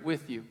celebrate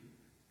with you.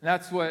 And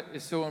that's what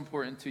is so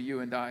important to you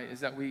and I, is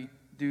that we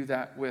do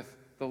that with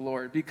the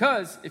Lord.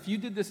 Because if you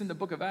did this in the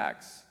book of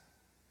Acts,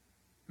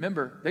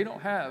 remember, they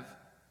don't have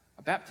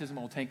a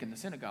baptismal tank in the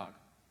synagogue.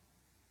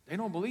 They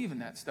don't believe in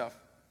that stuff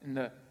in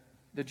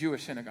the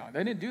Jewish synagogue.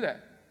 They didn't do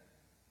that.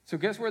 So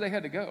guess where they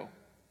had to go?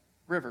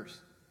 Rivers.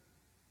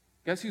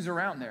 Guess who's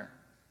around there?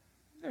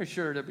 There's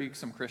sure to be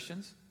some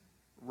Christians.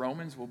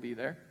 Romans will be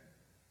there.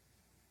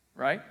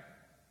 Right?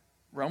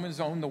 Romans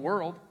own the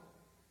world.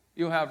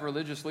 You'll have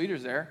religious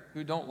leaders there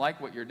who don't like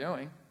what you're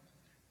doing.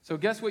 So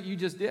guess what you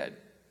just did?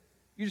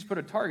 You just put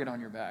a target on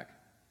your back.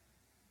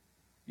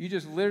 You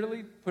just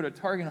literally put a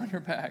target on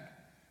your back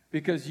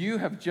because you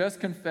have just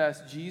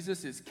confessed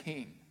Jesus is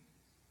King.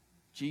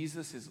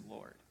 Jesus is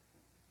Lord.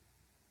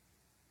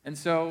 And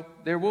so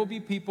there will be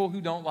people who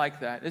don't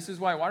like that. This is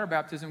why water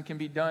baptism can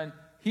be done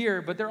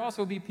here, but there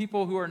also be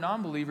people who are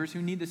non-believers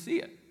who need to see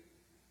it.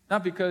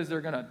 Not because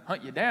they're going to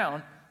hunt you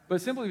down, but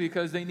simply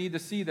because they need to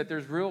see that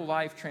there's real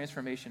life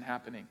transformation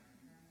happening.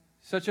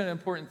 Such an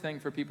important thing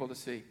for people to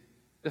see.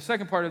 The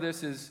second part of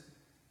this is,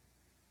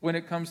 when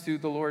it comes to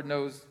the Lord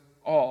knows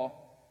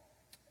all,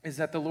 is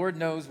that the Lord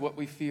knows what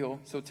we feel,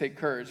 so take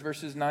courage.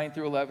 Verses 9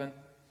 through 11.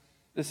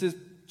 This is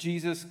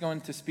Jesus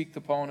going to speak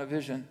to Paul in a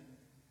vision.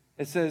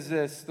 It says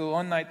this: the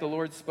one night the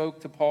Lord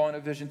spoke to Paul in a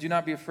vision. Do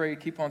not be afraid.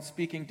 Keep on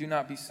speaking. Do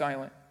not be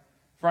silent.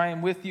 For I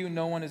am with you.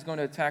 No one is going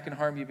to attack and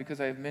harm you,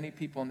 because I have many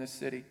people in this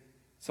city.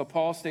 So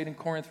Paul stayed in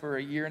Corinth for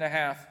a year and a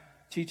half,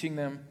 teaching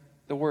them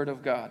the word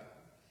of God.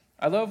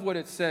 I love what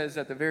it says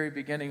at the very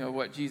beginning of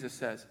what Jesus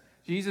says.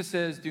 Jesus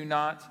says, do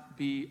not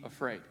be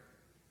afraid.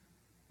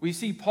 We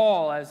see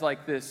Paul as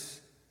like this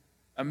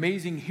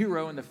amazing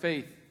hero in the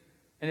faith,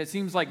 and it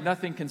seems like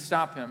nothing can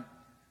stop him.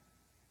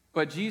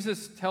 But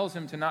Jesus tells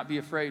him to not be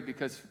afraid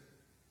because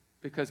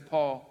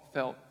Paul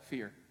felt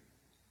fear.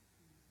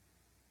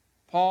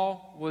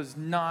 Paul was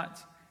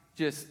not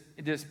just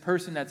this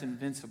person that's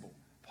invincible.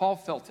 Paul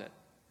felt it.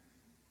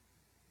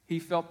 He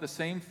felt the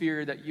same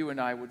fear that you and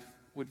I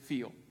would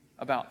feel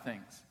about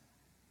things.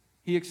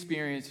 He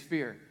experienced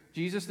fear.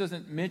 Jesus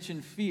doesn't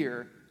mention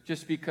fear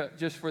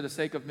just for the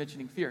sake of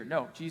mentioning fear.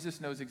 No,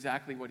 Jesus knows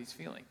exactly what he's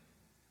feeling.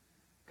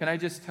 Can I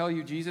just tell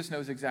you, Jesus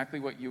knows exactly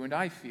what you and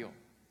I feel.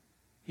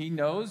 He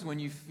knows when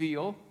you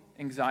feel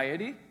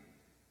anxiety.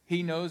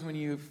 He knows when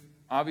you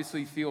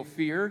obviously feel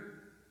fear.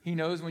 He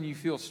knows when you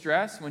feel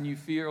stress, when you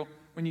feel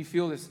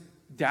this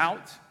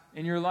doubt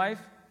in your life,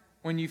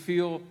 when you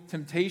feel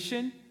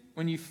temptation,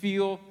 when you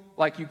feel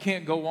like you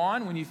can't go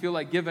on, when you feel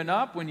like giving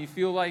up, when you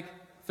feel like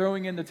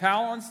throwing in the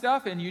towel on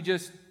stuff and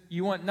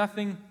you want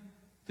nothing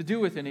to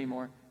do with it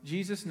anymore.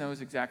 Jesus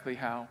knows exactly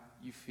how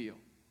you feel.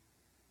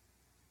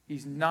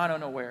 He's not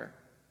unaware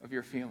of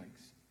your feelings.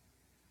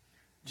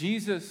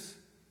 Jesus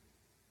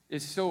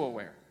is so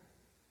aware.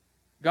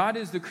 God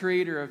is the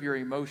creator of your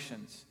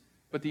emotions,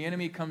 but the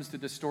enemy comes to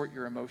distort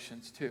your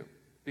emotions too,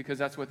 because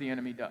that's what the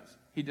enemy does.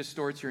 He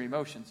distorts your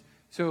emotions.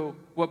 So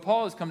what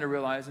Paul has come to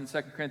realize in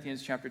 2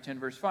 Corinthians chapter 10,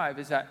 verse 5,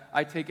 is that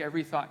I take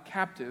every thought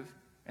captive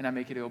and I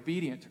make it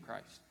obedient to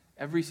Christ.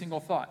 Every single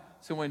thought.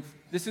 So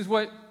this is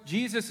what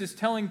Jesus is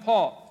telling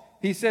Paul.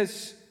 He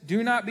says,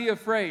 do not be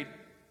afraid.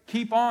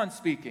 Keep on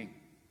speaking.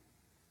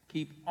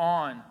 Keep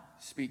on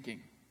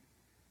speaking.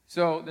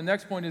 So the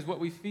next point is what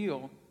we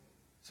feel.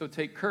 So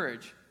take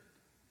courage.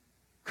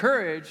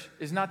 Courage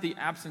is not the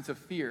absence of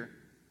fear.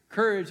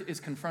 Courage is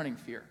confronting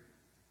fear.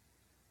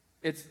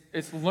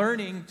 It's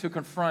learning to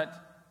confront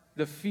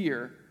the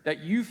fear that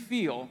you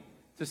feel,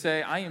 to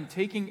say, I am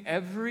taking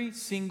every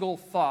single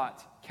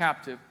thought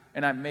captive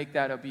and I make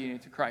that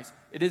obedient to Christ.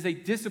 It is a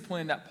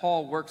discipline that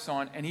Paul works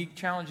on, and he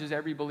challenges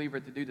every believer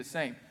to do the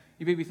same.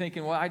 You may be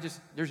thinking, well,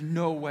 there's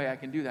no way I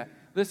can do that.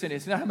 Listen,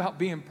 it's not about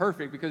being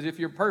perfect, because if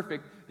you're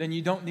perfect, then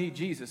you don't need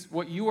Jesus.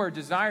 What you are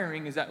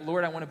desiring is that,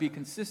 Lord, I want to be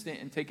consistent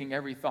in taking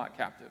every thought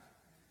captive.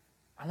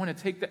 I want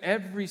to take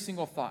every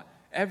single thought,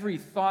 every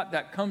thought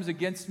that comes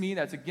against me,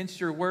 that's against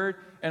your word.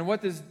 And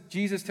what does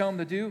Jesus tell him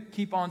to do?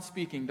 Keep on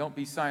speaking. Don't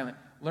be silent.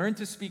 Learn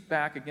to speak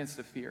back against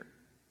the fear.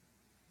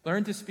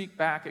 Learn to speak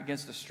back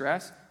against the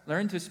stress.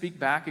 Learn to speak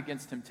back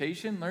against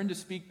temptation. Learn to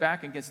speak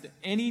back against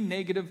any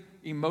negative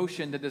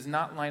emotion that does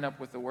not line up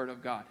with the word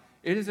of God.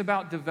 It is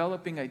about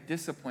developing a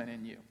discipline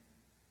in you.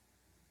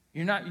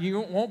 You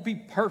won't be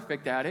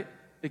perfect at it.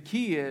 The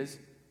key is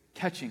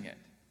catching it.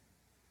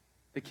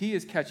 The key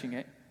is catching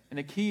it, and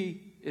the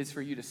key is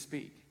for you to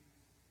speak.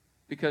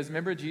 Because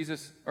remember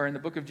Jesus, or in the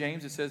book of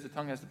James, it says the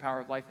tongue has the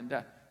power of life and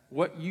death.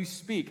 What you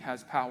speak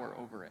has power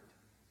over it.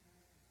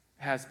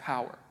 It has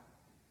power.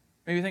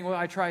 Maybe you think, well,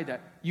 I tried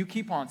that. You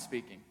keep on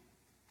speaking.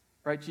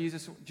 Right?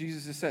 Jesus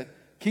has said,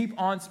 keep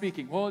on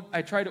speaking. Well,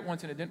 I tried it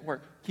once and it didn't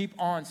work. Keep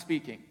on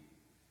speaking.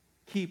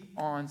 Keep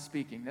on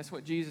speaking. That's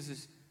what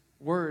Jesus'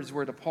 words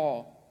were to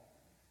Paul.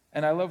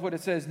 And I love what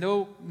it says.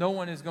 No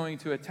one is going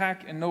to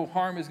attack and no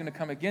harm is going to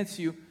come against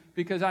you,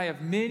 because I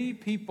have many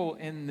people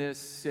in this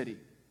city.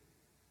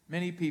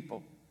 Many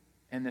people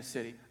in this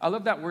city. I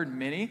love that word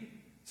many,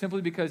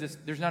 simply because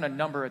there's not a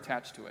number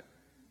attached to it.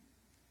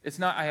 It's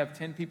not I have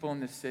 10 people in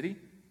this city.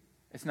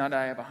 It's not that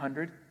I have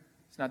 100.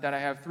 It's not that I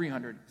have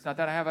 300. It's not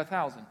that I have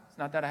 1,000. It's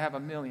not that I have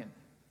 1,000,000.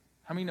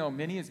 How many know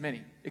many is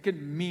many? It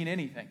could mean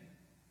anything.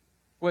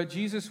 What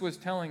Jesus was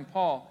telling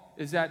Paul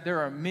is that there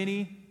are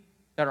many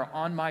that are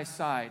on my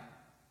side,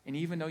 and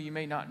even though you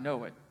may not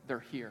know it, they're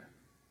here.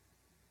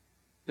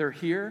 They're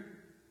here,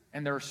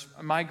 and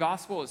my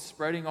gospel is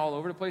spreading all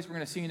over the place. We're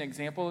going to see an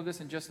example of this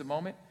in just a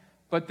moment.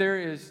 But there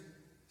is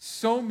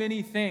so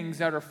many things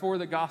that are for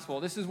the gospel.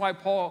 This is why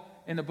Paul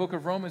in the book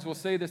of Romans will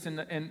say this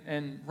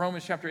in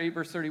Romans chapter 8,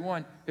 verse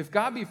 31. If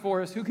God be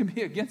for us, who can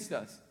be against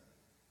us?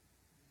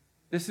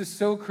 This is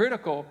so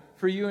critical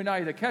for you and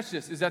I to catch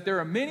this, is that there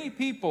are many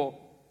people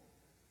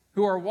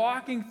who are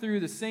walking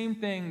through the same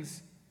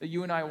things that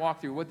you and I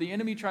walk through. What the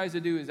enemy tries to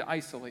do is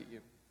isolate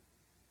you.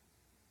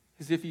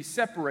 Because if he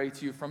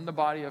separates you from the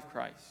body of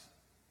Christ,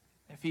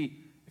 if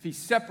he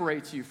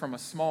separates you from a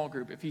small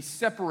group, if he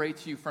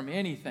separates you from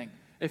anything,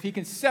 if he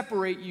can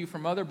separate you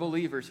from other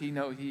believers, he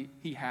knows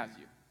he has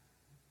you.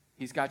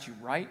 He's got you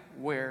right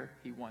where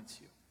he wants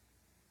you.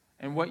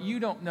 And what you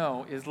don't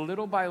know is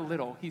little by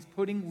little, he's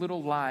putting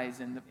little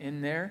lies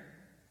in there.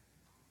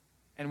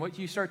 And what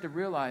you start to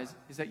realize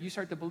is that you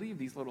start to believe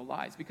these little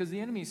lies, because the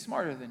enemy is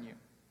smarter than you.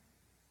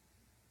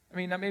 I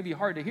mean, that may be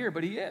hard to hear,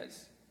 but he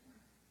is.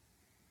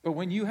 But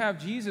when you have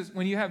Jesus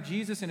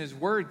and his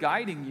word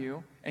guiding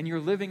you, and you're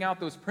living out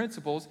those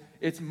principles,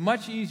 it's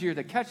much easier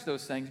to catch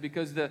those things,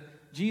 because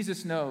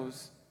Jesus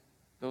knows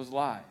those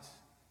lies.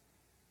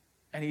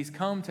 And he's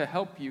come to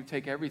help you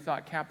take every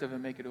thought captive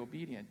and make it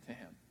obedient to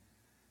him.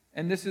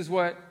 And this is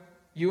what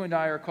you and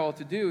I are called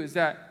to do, is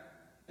that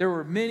there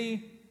were many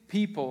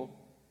people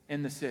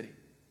in the city.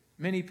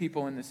 Many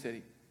people in the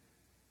city.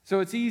 So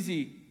it's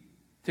easy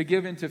to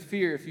give into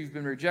fear if you've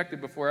been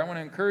rejected before. I want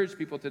to encourage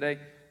people today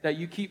that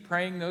you keep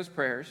praying those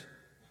prayers.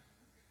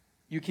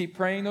 You keep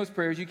praying those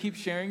prayers. You keep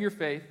sharing your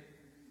faith.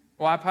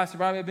 Well, Pastor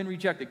Bobby, I've been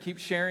rejected. Keep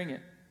sharing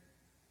it.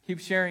 Keep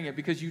sharing it,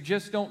 because you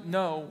just don't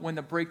know when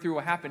the breakthrough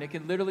will happen. It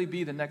can literally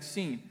be the next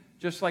scene,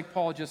 just like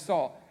Paul just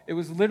saw. It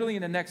was literally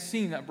in the next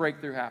scene that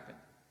breakthrough happened.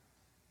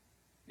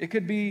 It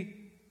could be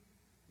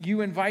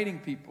you inviting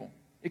people.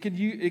 It could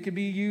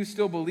be you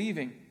still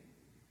believing.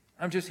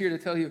 I'm just here to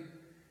tell you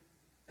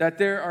that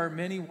there are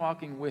many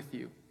walking with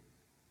you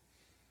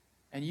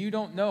And you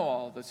don't know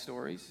all the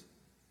stories,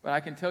 but I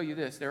can tell you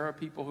this. There are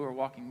people who are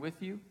walking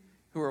with you,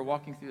 who are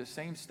walking through the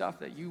same stuff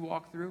that you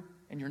walk through,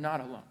 and you're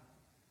not alone.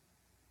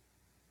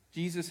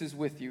 Jesus is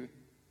with you.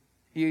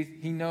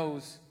 He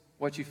knows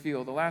what you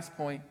feel. The last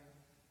point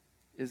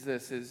is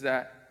this, is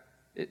that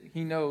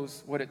he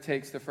knows what it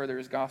takes to further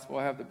his gospel.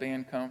 I have the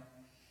band come.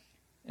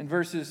 In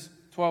verses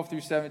 12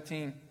 through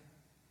 17, it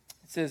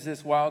says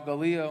this: while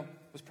Gallio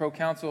was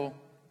proconsul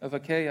of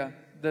Achaia,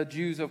 the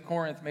Jews of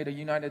Corinth made a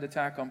united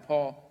attack on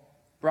Paul,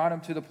 brought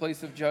him to the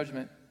place of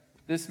judgment.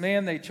 This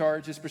man, they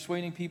charge, is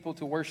persuading people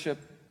to worship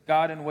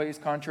God in ways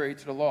contrary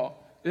to the law.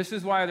 This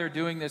is why they're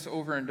doing this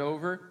over and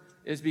over,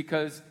 is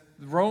because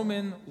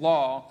Roman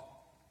law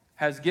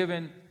has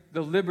given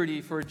the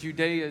liberty for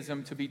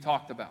Judaism to be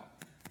talked about.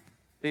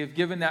 They have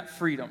given that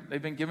freedom.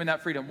 They've been given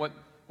that freedom.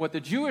 What the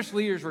Jewish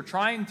leaders were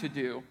trying to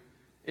do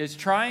is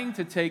trying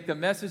to take the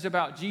message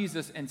about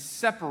Jesus and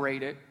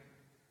separate it,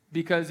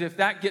 because if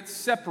that gets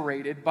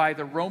separated by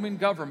the Roman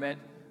government,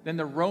 then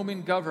the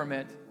Roman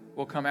government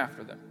will come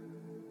after them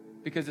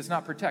because it's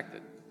not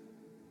protected.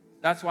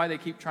 That's why they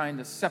keep trying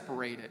to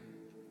separate it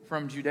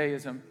from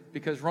Judaism,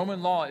 because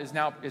Roman law is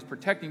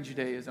protecting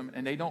Judaism,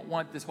 and they don't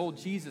want this whole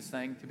Jesus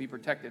thing to be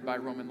protected by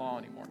Roman law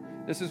anymore.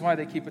 This is why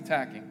they keep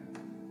attacking.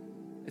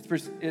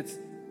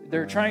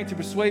 They're trying to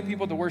persuade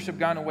people to worship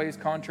God in ways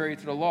contrary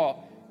to the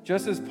law.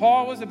 Just as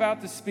Paul was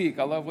about to speak,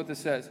 I love what this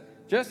says.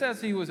 Just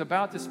as he was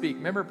about to speak,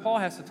 remember, Paul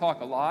has to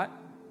talk a lot.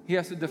 He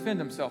has to defend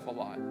himself a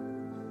lot.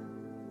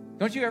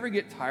 Don't you ever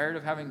get tired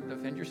of having to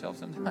defend yourself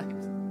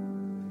sometimes?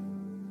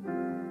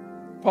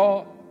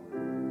 Paul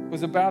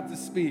was about to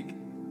speak.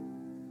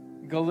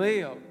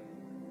 Gallio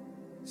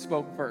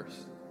spoke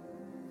first.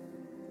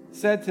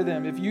 Said to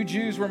them, if you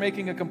Jews were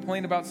making a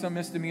complaint about some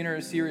misdemeanor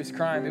or serious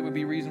crime, it would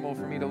be reasonable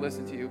for me to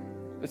listen to you.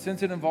 But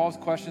since it involves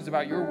questions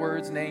about your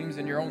words, names,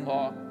 and your own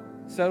law,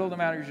 settle the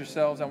matters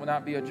yourselves. I will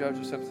not be a judge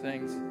of such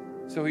things.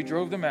 So he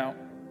drove them out.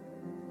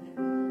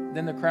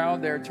 Then the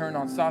crowd there turned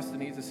on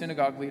Sosthenes, the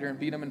synagogue leader, and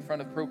beat him in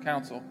front of the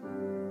proconsul.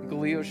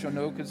 Gallio showed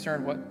no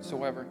concern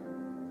whatsoever.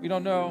 We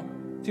don't know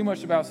too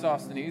much about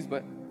Sosthenes,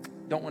 but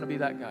don't want to be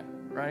that guy,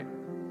 right?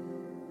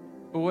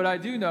 But what I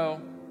do know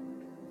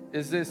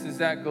is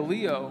that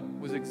Gallio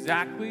was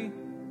exactly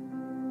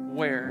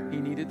where he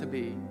needed to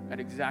be at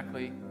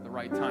exactly the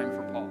right time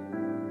for Paul.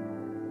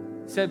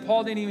 Said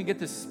Paul didn't even get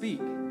to speak.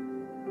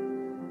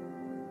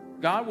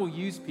 God will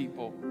use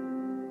people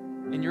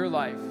in your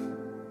life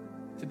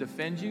to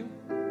defend you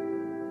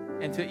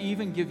and to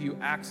even give you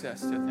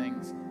access to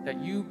things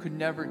that you could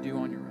never do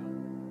on your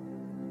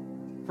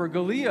own. For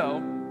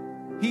Gallio,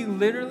 he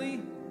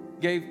literally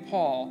gave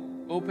Paul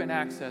open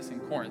access in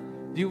Corinth.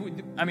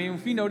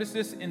 If you notice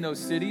this in those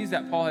cities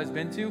that Paul has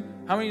been to,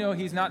 how many know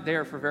he's not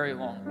there for very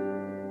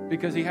long?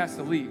 Because he has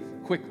to leave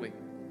quickly.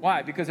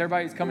 Why? Because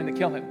everybody's coming to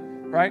kill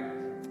him, right?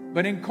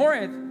 But in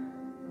Corinth,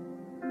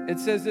 it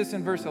says this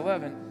in verse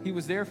 11, he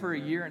was there for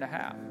 1.5 years.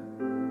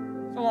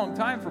 It's a long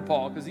time for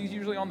Paul because he's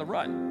usually on the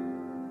run.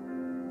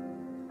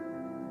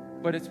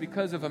 But it's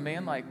because of a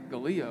man like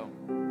Gallio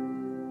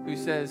who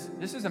says,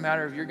 this is a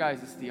matter of your guys'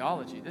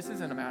 theology. This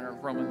isn't a matter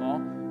of Roman law.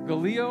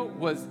 Gallio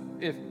was,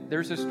 if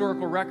there's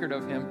historical record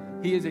of him,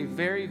 he is a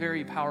very,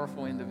 very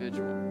powerful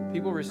individual.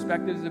 People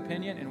respect his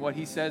opinion, and what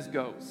he says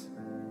goes.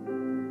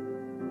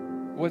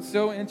 What's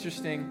so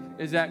interesting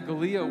is that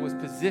Gallio was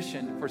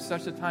positioned for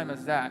such a time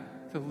as that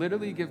to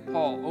literally give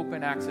Paul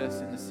open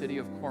access in the city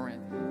of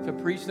Corinth to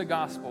preach the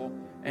gospel,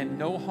 and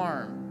no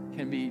harm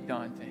can be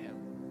done to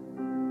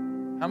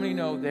him. How many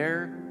know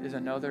there is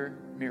another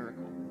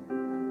miracle?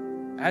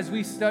 As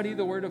we study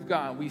the Word of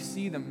God, we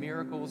see the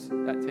miracles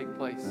that take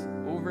place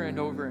over and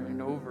over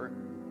and over.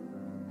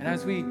 And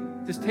as we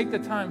just take the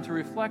time to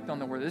reflect on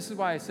the Word, this is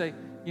why I say,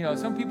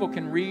 some people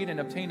can read and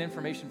obtain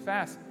information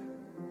fast,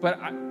 but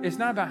it's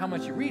not about how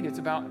much you read, it's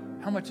about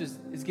how much is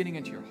getting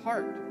into your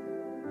heart.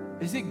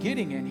 Is it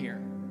getting in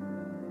here?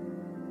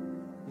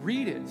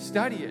 Read it,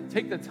 study it,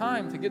 take the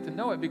time to get to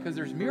know it, because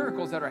there's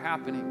miracles that are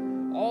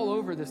happening all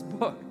over this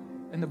book,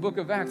 in the book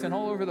of Acts, and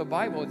all over the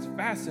Bible. It's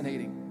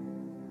fascinating.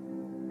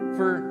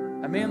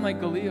 For a man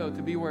like Gallio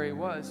to be where he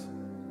was,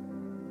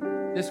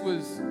 this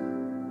was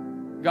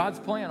God's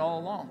plan all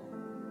along.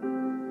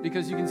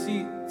 Because you can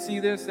see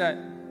this, that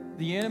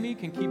the enemy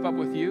can keep up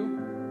with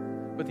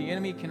you, but the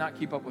enemy cannot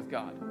keep up with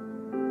God.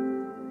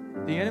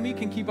 The enemy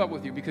can keep up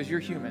with you because you're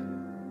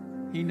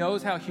human. He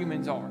knows how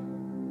humans are.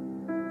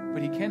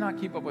 But he cannot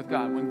keep up with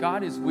God. When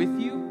God is with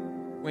you,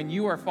 when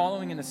you are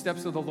following in the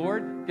steps of the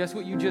Lord, guess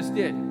what you just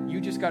did? You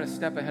just got a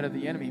step ahead of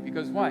the enemy.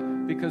 Because why?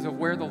 Because of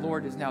where the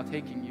Lord is now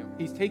taking you.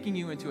 He's taking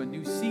you into a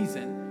new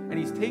season, and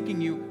he's taking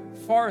you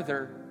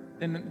farther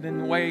than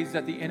the ways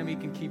that the enemy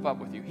can keep up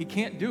with you. He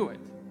can't do it.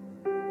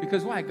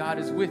 Because why? God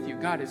is with you.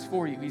 God is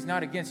for you. He's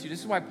not against you. This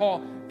is why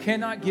Paul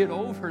cannot get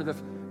over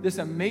this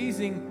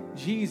amazing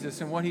Jesus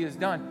and what he has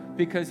done,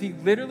 because he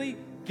literally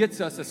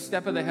gets us a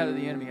step ahead of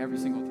the enemy every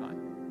single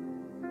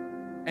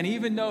time. And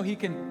even though he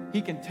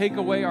can take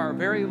away our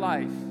very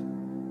life,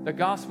 the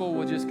gospel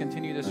will just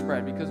continue to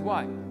spread. Because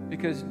why?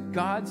 Because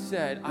God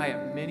said, I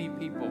have many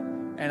people,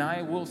 and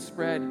I will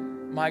spread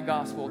my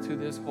gospel to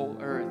this whole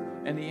earth.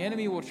 And the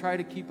enemy will try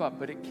to keep up,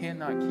 but it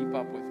cannot keep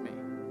up with me.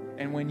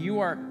 And when you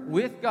are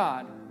with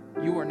God,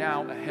 you are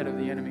now ahead of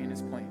the enemy and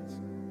his plans.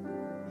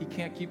 He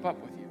can't keep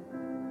up with you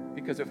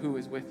because of who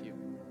is with you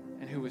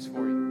and who is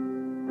for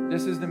you.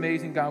 This is the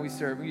amazing God we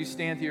serve. Will you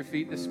stand to your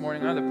feet this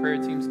morning? I know the prayer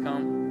teams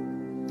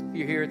come. If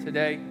you're here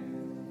today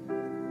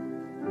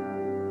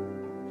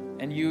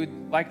and you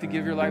would like to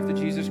give your life to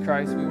Jesus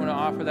Christ, we want to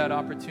offer that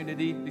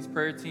opportunity. These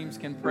prayer teams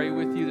can pray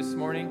with you this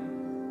morning.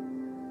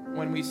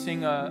 When we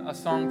sing a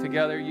song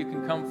together, you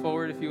can come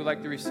forward if you would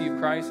like to receive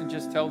Christ and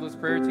just tell those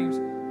prayer teams.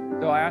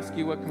 They'll ask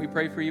you, what can we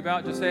pray for you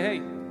about? Just say,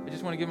 hey, I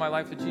just want to give my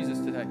life to Jesus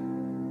today.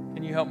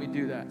 Can you help me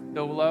do that?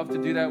 They'll love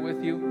to do that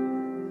with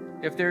you.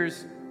 If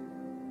there's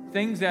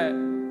things that,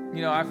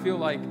 I feel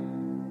like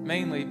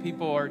mainly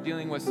people are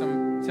dealing with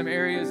some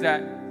areas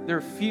that they're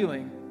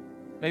feeling.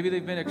 Maybe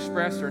they've been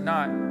expressed or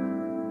not.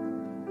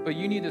 But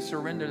you need to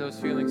surrender those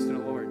feelings to the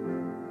Lord.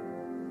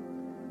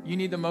 You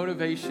need the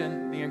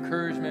motivation, the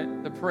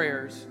encouragement, the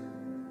prayers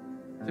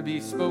to be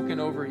spoken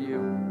over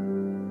you.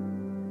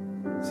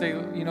 Say,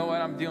 you know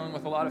what? I'm dealing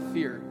with a lot of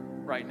fear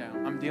right now.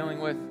 I'm dealing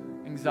with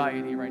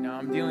anxiety right now.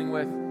 I'm dealing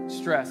with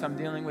stress. I'm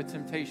dealing with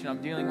temptation.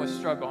 I'm dealing with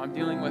struggle. I'm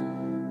dealing with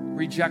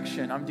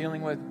rejection. I'm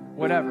dealing with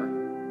whatever.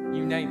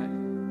 You name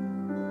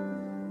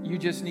it. You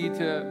just need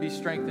to be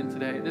strengthened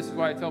today. This is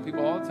why I tell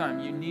people all the time,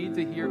 you need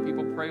to hear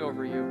people pray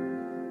over you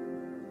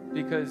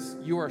because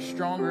you are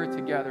stronger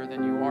together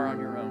than you are on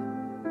your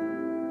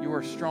own. You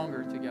are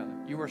stronger together.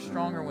 You are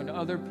stronger when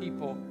other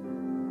people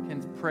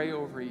can pray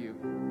over you.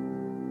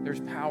 There's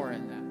power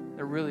in that.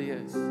 There really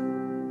is.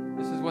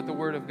 This is what the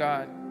Word of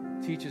God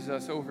teaches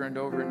us over and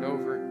over and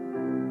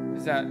over,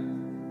 is that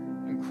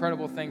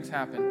incredible things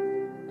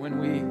happen when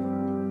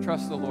we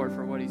trust the Lord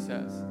for what He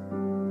says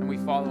and we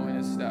follow in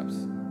His steps.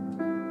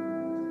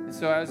 And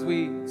so as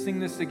we sing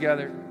this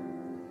together,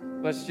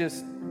 let's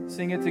just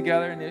sing it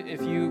together. And if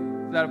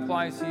that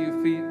applies to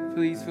you,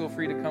 please feel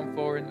free to come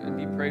forward and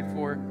be prayed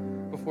for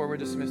before we're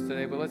dismissed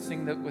today. But let's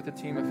sing that with the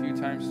team a few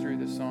times through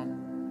this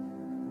song.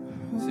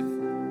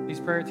 So these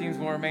prayer teams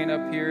will remain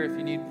up here if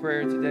you need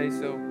prayer today,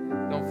 so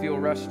don't feel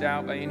rushed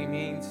out by any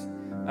means.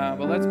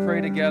 But let's pray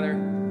together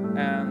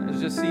and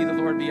just see the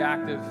Lord be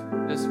active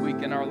this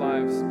week in our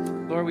lives.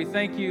 Lord, we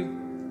thank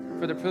you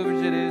for the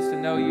privilege it is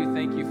to know you.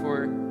 Thank you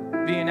for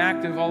being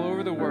active all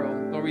over the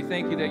world. Lord, we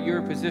thank you that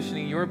you're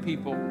positioning your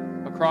people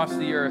across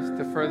the earth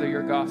to further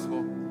your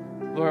gospel.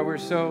 Lord, we're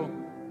so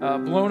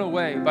blown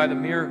away by the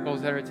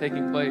miracles that are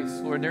taking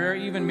place. Lord, there are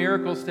even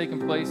miracles taking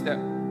place that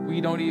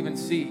we don't even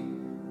see.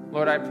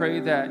 Lord, I pray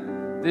that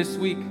this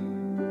week,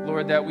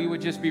 Lord, that we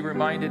would just be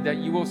reminded that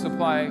you will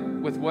supply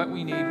with what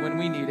we need when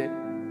we need it.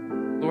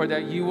 Lord,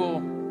 that you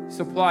will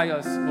supply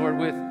us, Lord,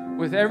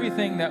 with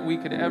everything that we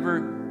could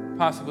ever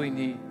possibly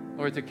need,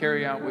 Lord, to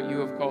carry out what you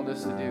have called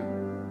us to do.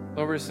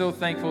 Lord, we're so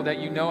thankful that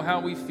you know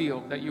how we feel,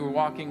 that you are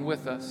walking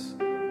with us,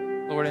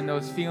 Lord, in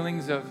those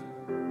feelings of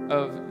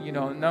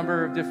a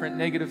number of different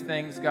negative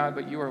things, God,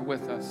 but you are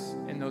with us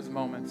in those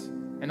moments.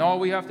 And all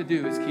we have to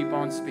do is keep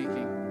on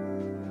speaking.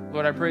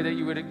 Lord, I pray that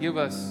you would give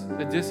us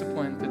the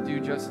discipline to do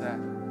just that.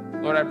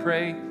 Lord, I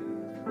pray,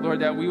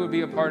 Lord, that we would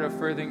be a part of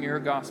furthering your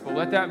gospel.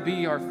 Let that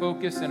be our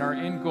focus and our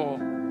end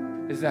goal,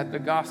 is that the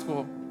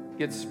gospel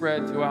gets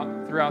spread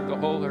throughout the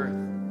whole earth.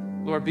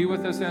 Lord, be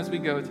with us as we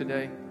go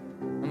today.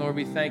 And Lord,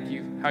 we thank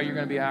you how you're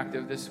going to be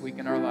active this week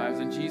in our lives.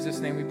 In Jesus'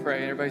 name we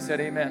pray. Everybody said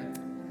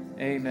amen.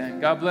 Amen.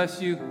 God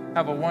bless you.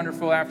 Have a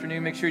wonderful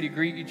afternoon. Make sure you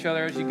greet each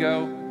other as you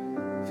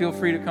go. Feel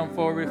free to come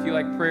forward if you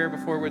like prayer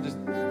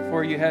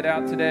before you head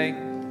out today.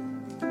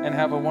 And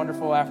have a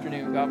wonderful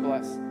afternoon. God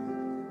bless.